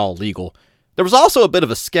not at all legal, there was also a bit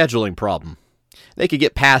of a scheduling problem. They could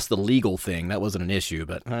get past the legal thing, that wasn't an issue,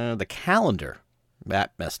 but the calendar,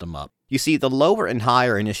 that messed them up. You see, the lower and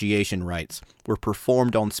higher initiation rites were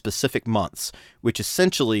performed on specific months, which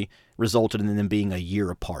essentially resulted in them being a year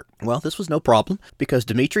apart. Well, this was no problem, because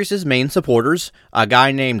Demetrius' main supporters, a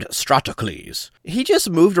guy named Stratocles, he just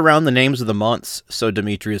moved around the names of the months so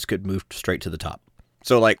Demetrius could move straight to the top.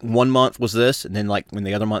 So, 1 month was this, and then, when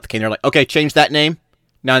the other month came, they're like, okay, change that name.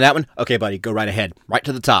 Now that one? Okay, buddy, go right ahead. Right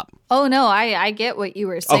to the top. Oh, no, I get what you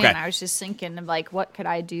were saying. Okay. I was just thinking of, what could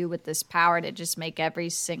I do with this power to just make every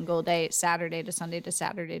single day Saturday to Sunday to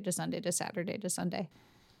Saturday to Sunday to Saturday to Sunday?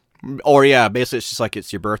 Or, yeah, basically it's just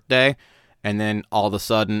it's your birthday, and then all of a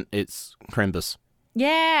sudden it's Crimbus.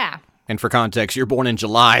 Yeah. And for context, you're born in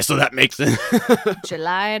July, so that makes it.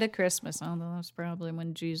 July to Christmas, although that's probably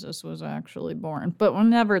when Jesus was actually born. But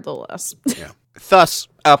nevertheless. Yeah. Thus,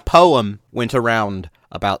 a poem went around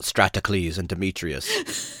about Stratocles and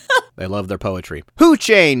Demetrius. They love their poetry. Who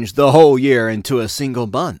changed the whole year into a single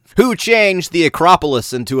month? Who changed the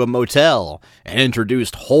Acropolis into a motel and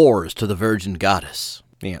introduced whores to the virgin goddess?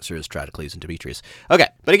 The answer is Stratocles and Demetrius. Okay,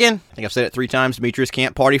 but again, I think I've said it 3 times, Demetrius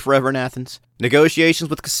can't party forever in Athens. Negotiations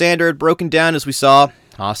with Cassander had broken down, as we saw.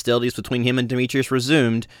 Hostilities between him and Demetrius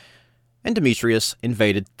resumed, and Demetrius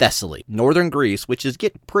invaded Thessaly, northern Greece, which is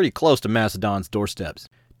getting pretty close to Macedon's doorsteps.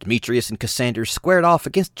 Demetrius and Cassander squared off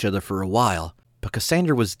against each other for a while, but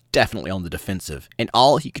Cassander was definitely on the defensive, and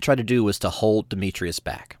all he could try to do was to hold Demetrius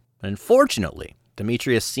back. Unfortunately,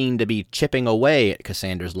 Demetrius seemed to be chipping away at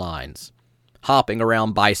Cassander's lines, hopping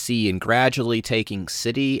around by sea and gradually taking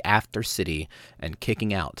city after city and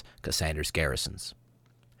kicking out Cassander's garrisons.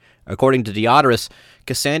 According to Diodorus,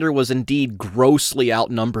 Cassander was indeed grossly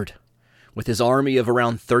outnumbered, with his army of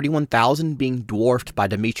around 31,000 being dwarfed by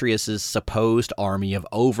Demetrius' supposed army of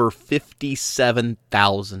over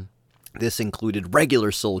 57,000. This included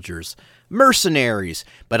regular soldiers, mercenaries,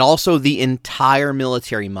 but also the entire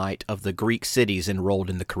military might of the Greek cities enrolled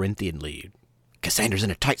in the Corinthian League. Cassander's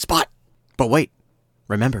in a tight spot. But wait,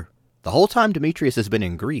 remember, the whole time Demetrius has been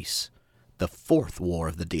in Greece, the 4th war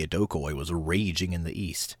of the Diadochoi was raging in the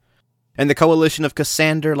east, and the coalition of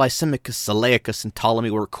Cassander, Lysimachus, Seleucus, and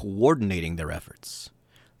Ptolemy were coordinating their efforts.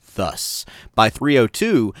 Thus, by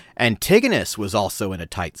 302, Antigonus was also in a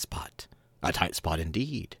tight spot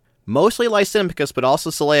indeed. Mostly Lysimachus, but also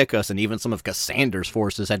Seleucus and even some of Cassander's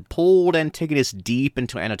forces had pulled Antigonus deep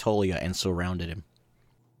into Anatolia and surrounded him.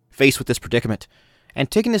 Faced with this predicament,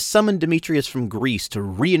 Antigonus summoned Demetrius from Greece to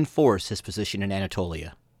reinforce his position in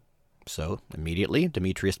Anatolia. So, immediately,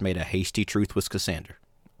 Demetrius made a hasty truce with Cassander.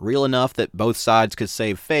 Real enough that both sides could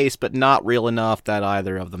save face, but not real enough that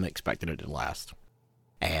either of them expected it to last.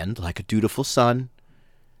 And, like a dutiful son,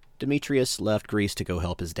 Demetrius left Greece to go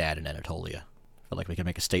help his dad in Anatolia. I feel like we can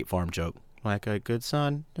make a State Farm joke. Like a good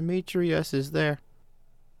son, Demetrius is there.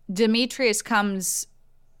 Demetrius comes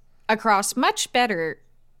across much better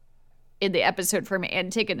in the episode from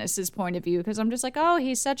Antigonus's point of view, because I'm just like, oh,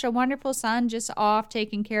 he's such a wonderful son, just off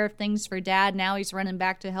taking care of things for dad. Now he's running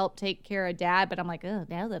back to help take care of dad. But I'm like, oh,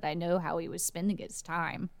 now that I know how he was spending his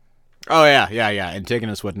time. Oh, yeah.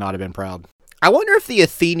 Antigonus would not have been proud. I wonder if the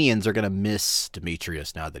Athenians are going to miss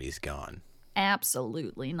Demetrius now that he's gone.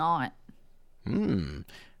 Absolutely not. We'll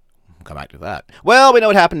come back to that. Well, we know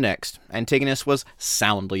what happened next. Antigonus was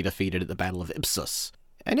soundly defeated at the Battle of Ipsus.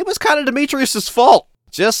 And it was kind of Demetrius' fault.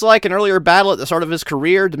 Just like an earlier battle at the start of his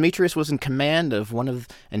career, Demetrius was in command of one of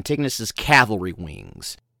Antigonus' cavalry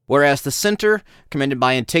wings. Whereas the center, commanded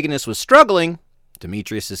by Antigonus, was struggling,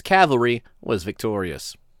 Demetrius' cavalry was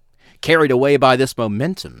victorious. Carried away by this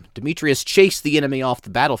momentum, Demetrius chased the enemy off the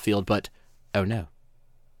battlefield, but, oh no,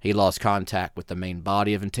 he lost contact with the main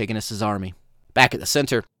body of Antigonus' army. Back at the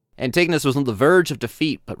center, Antigonus was on the verge of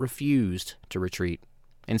defeat, but refused to retreat,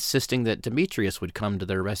 insisting that Demetrius would come to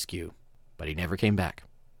their rescue. But he never came back,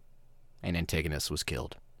 and Antigonus was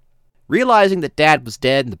killed. Realizing that Dad was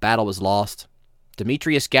dead and the battle was lost,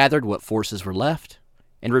 Demetrius gathered what forces were left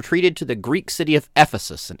and retreated to the Greek city of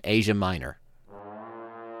Ephesus in Asia Minor.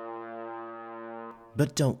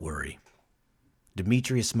 But don't worry.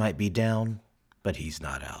 Demetrius might be down, but he's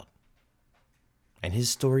not out. And his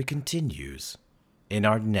story continues in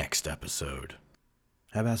our next episode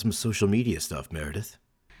How about some social media stuff, Meredith?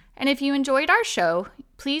 And if you enjoyed our show,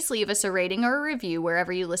 please leave us a rating or a review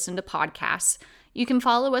wherever you listen to podcasts. You can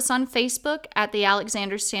follow us on Facebook at the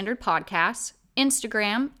Alexander Standard Podcast,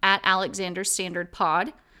 Instagram at Alexander Standard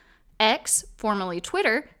Pod, X, formerly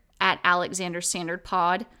Twitter, at Alexander Standard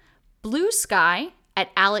Pod, Blue Sky at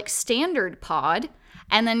Alex Standard Pod,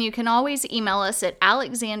 and then you can always email us at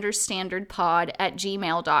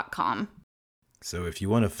alexanderstandardpod@gmail.com. So if you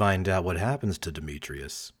want to find out what happens to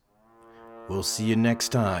Demetrius, we'll see you next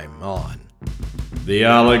time on The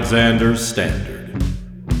Alexander Standard.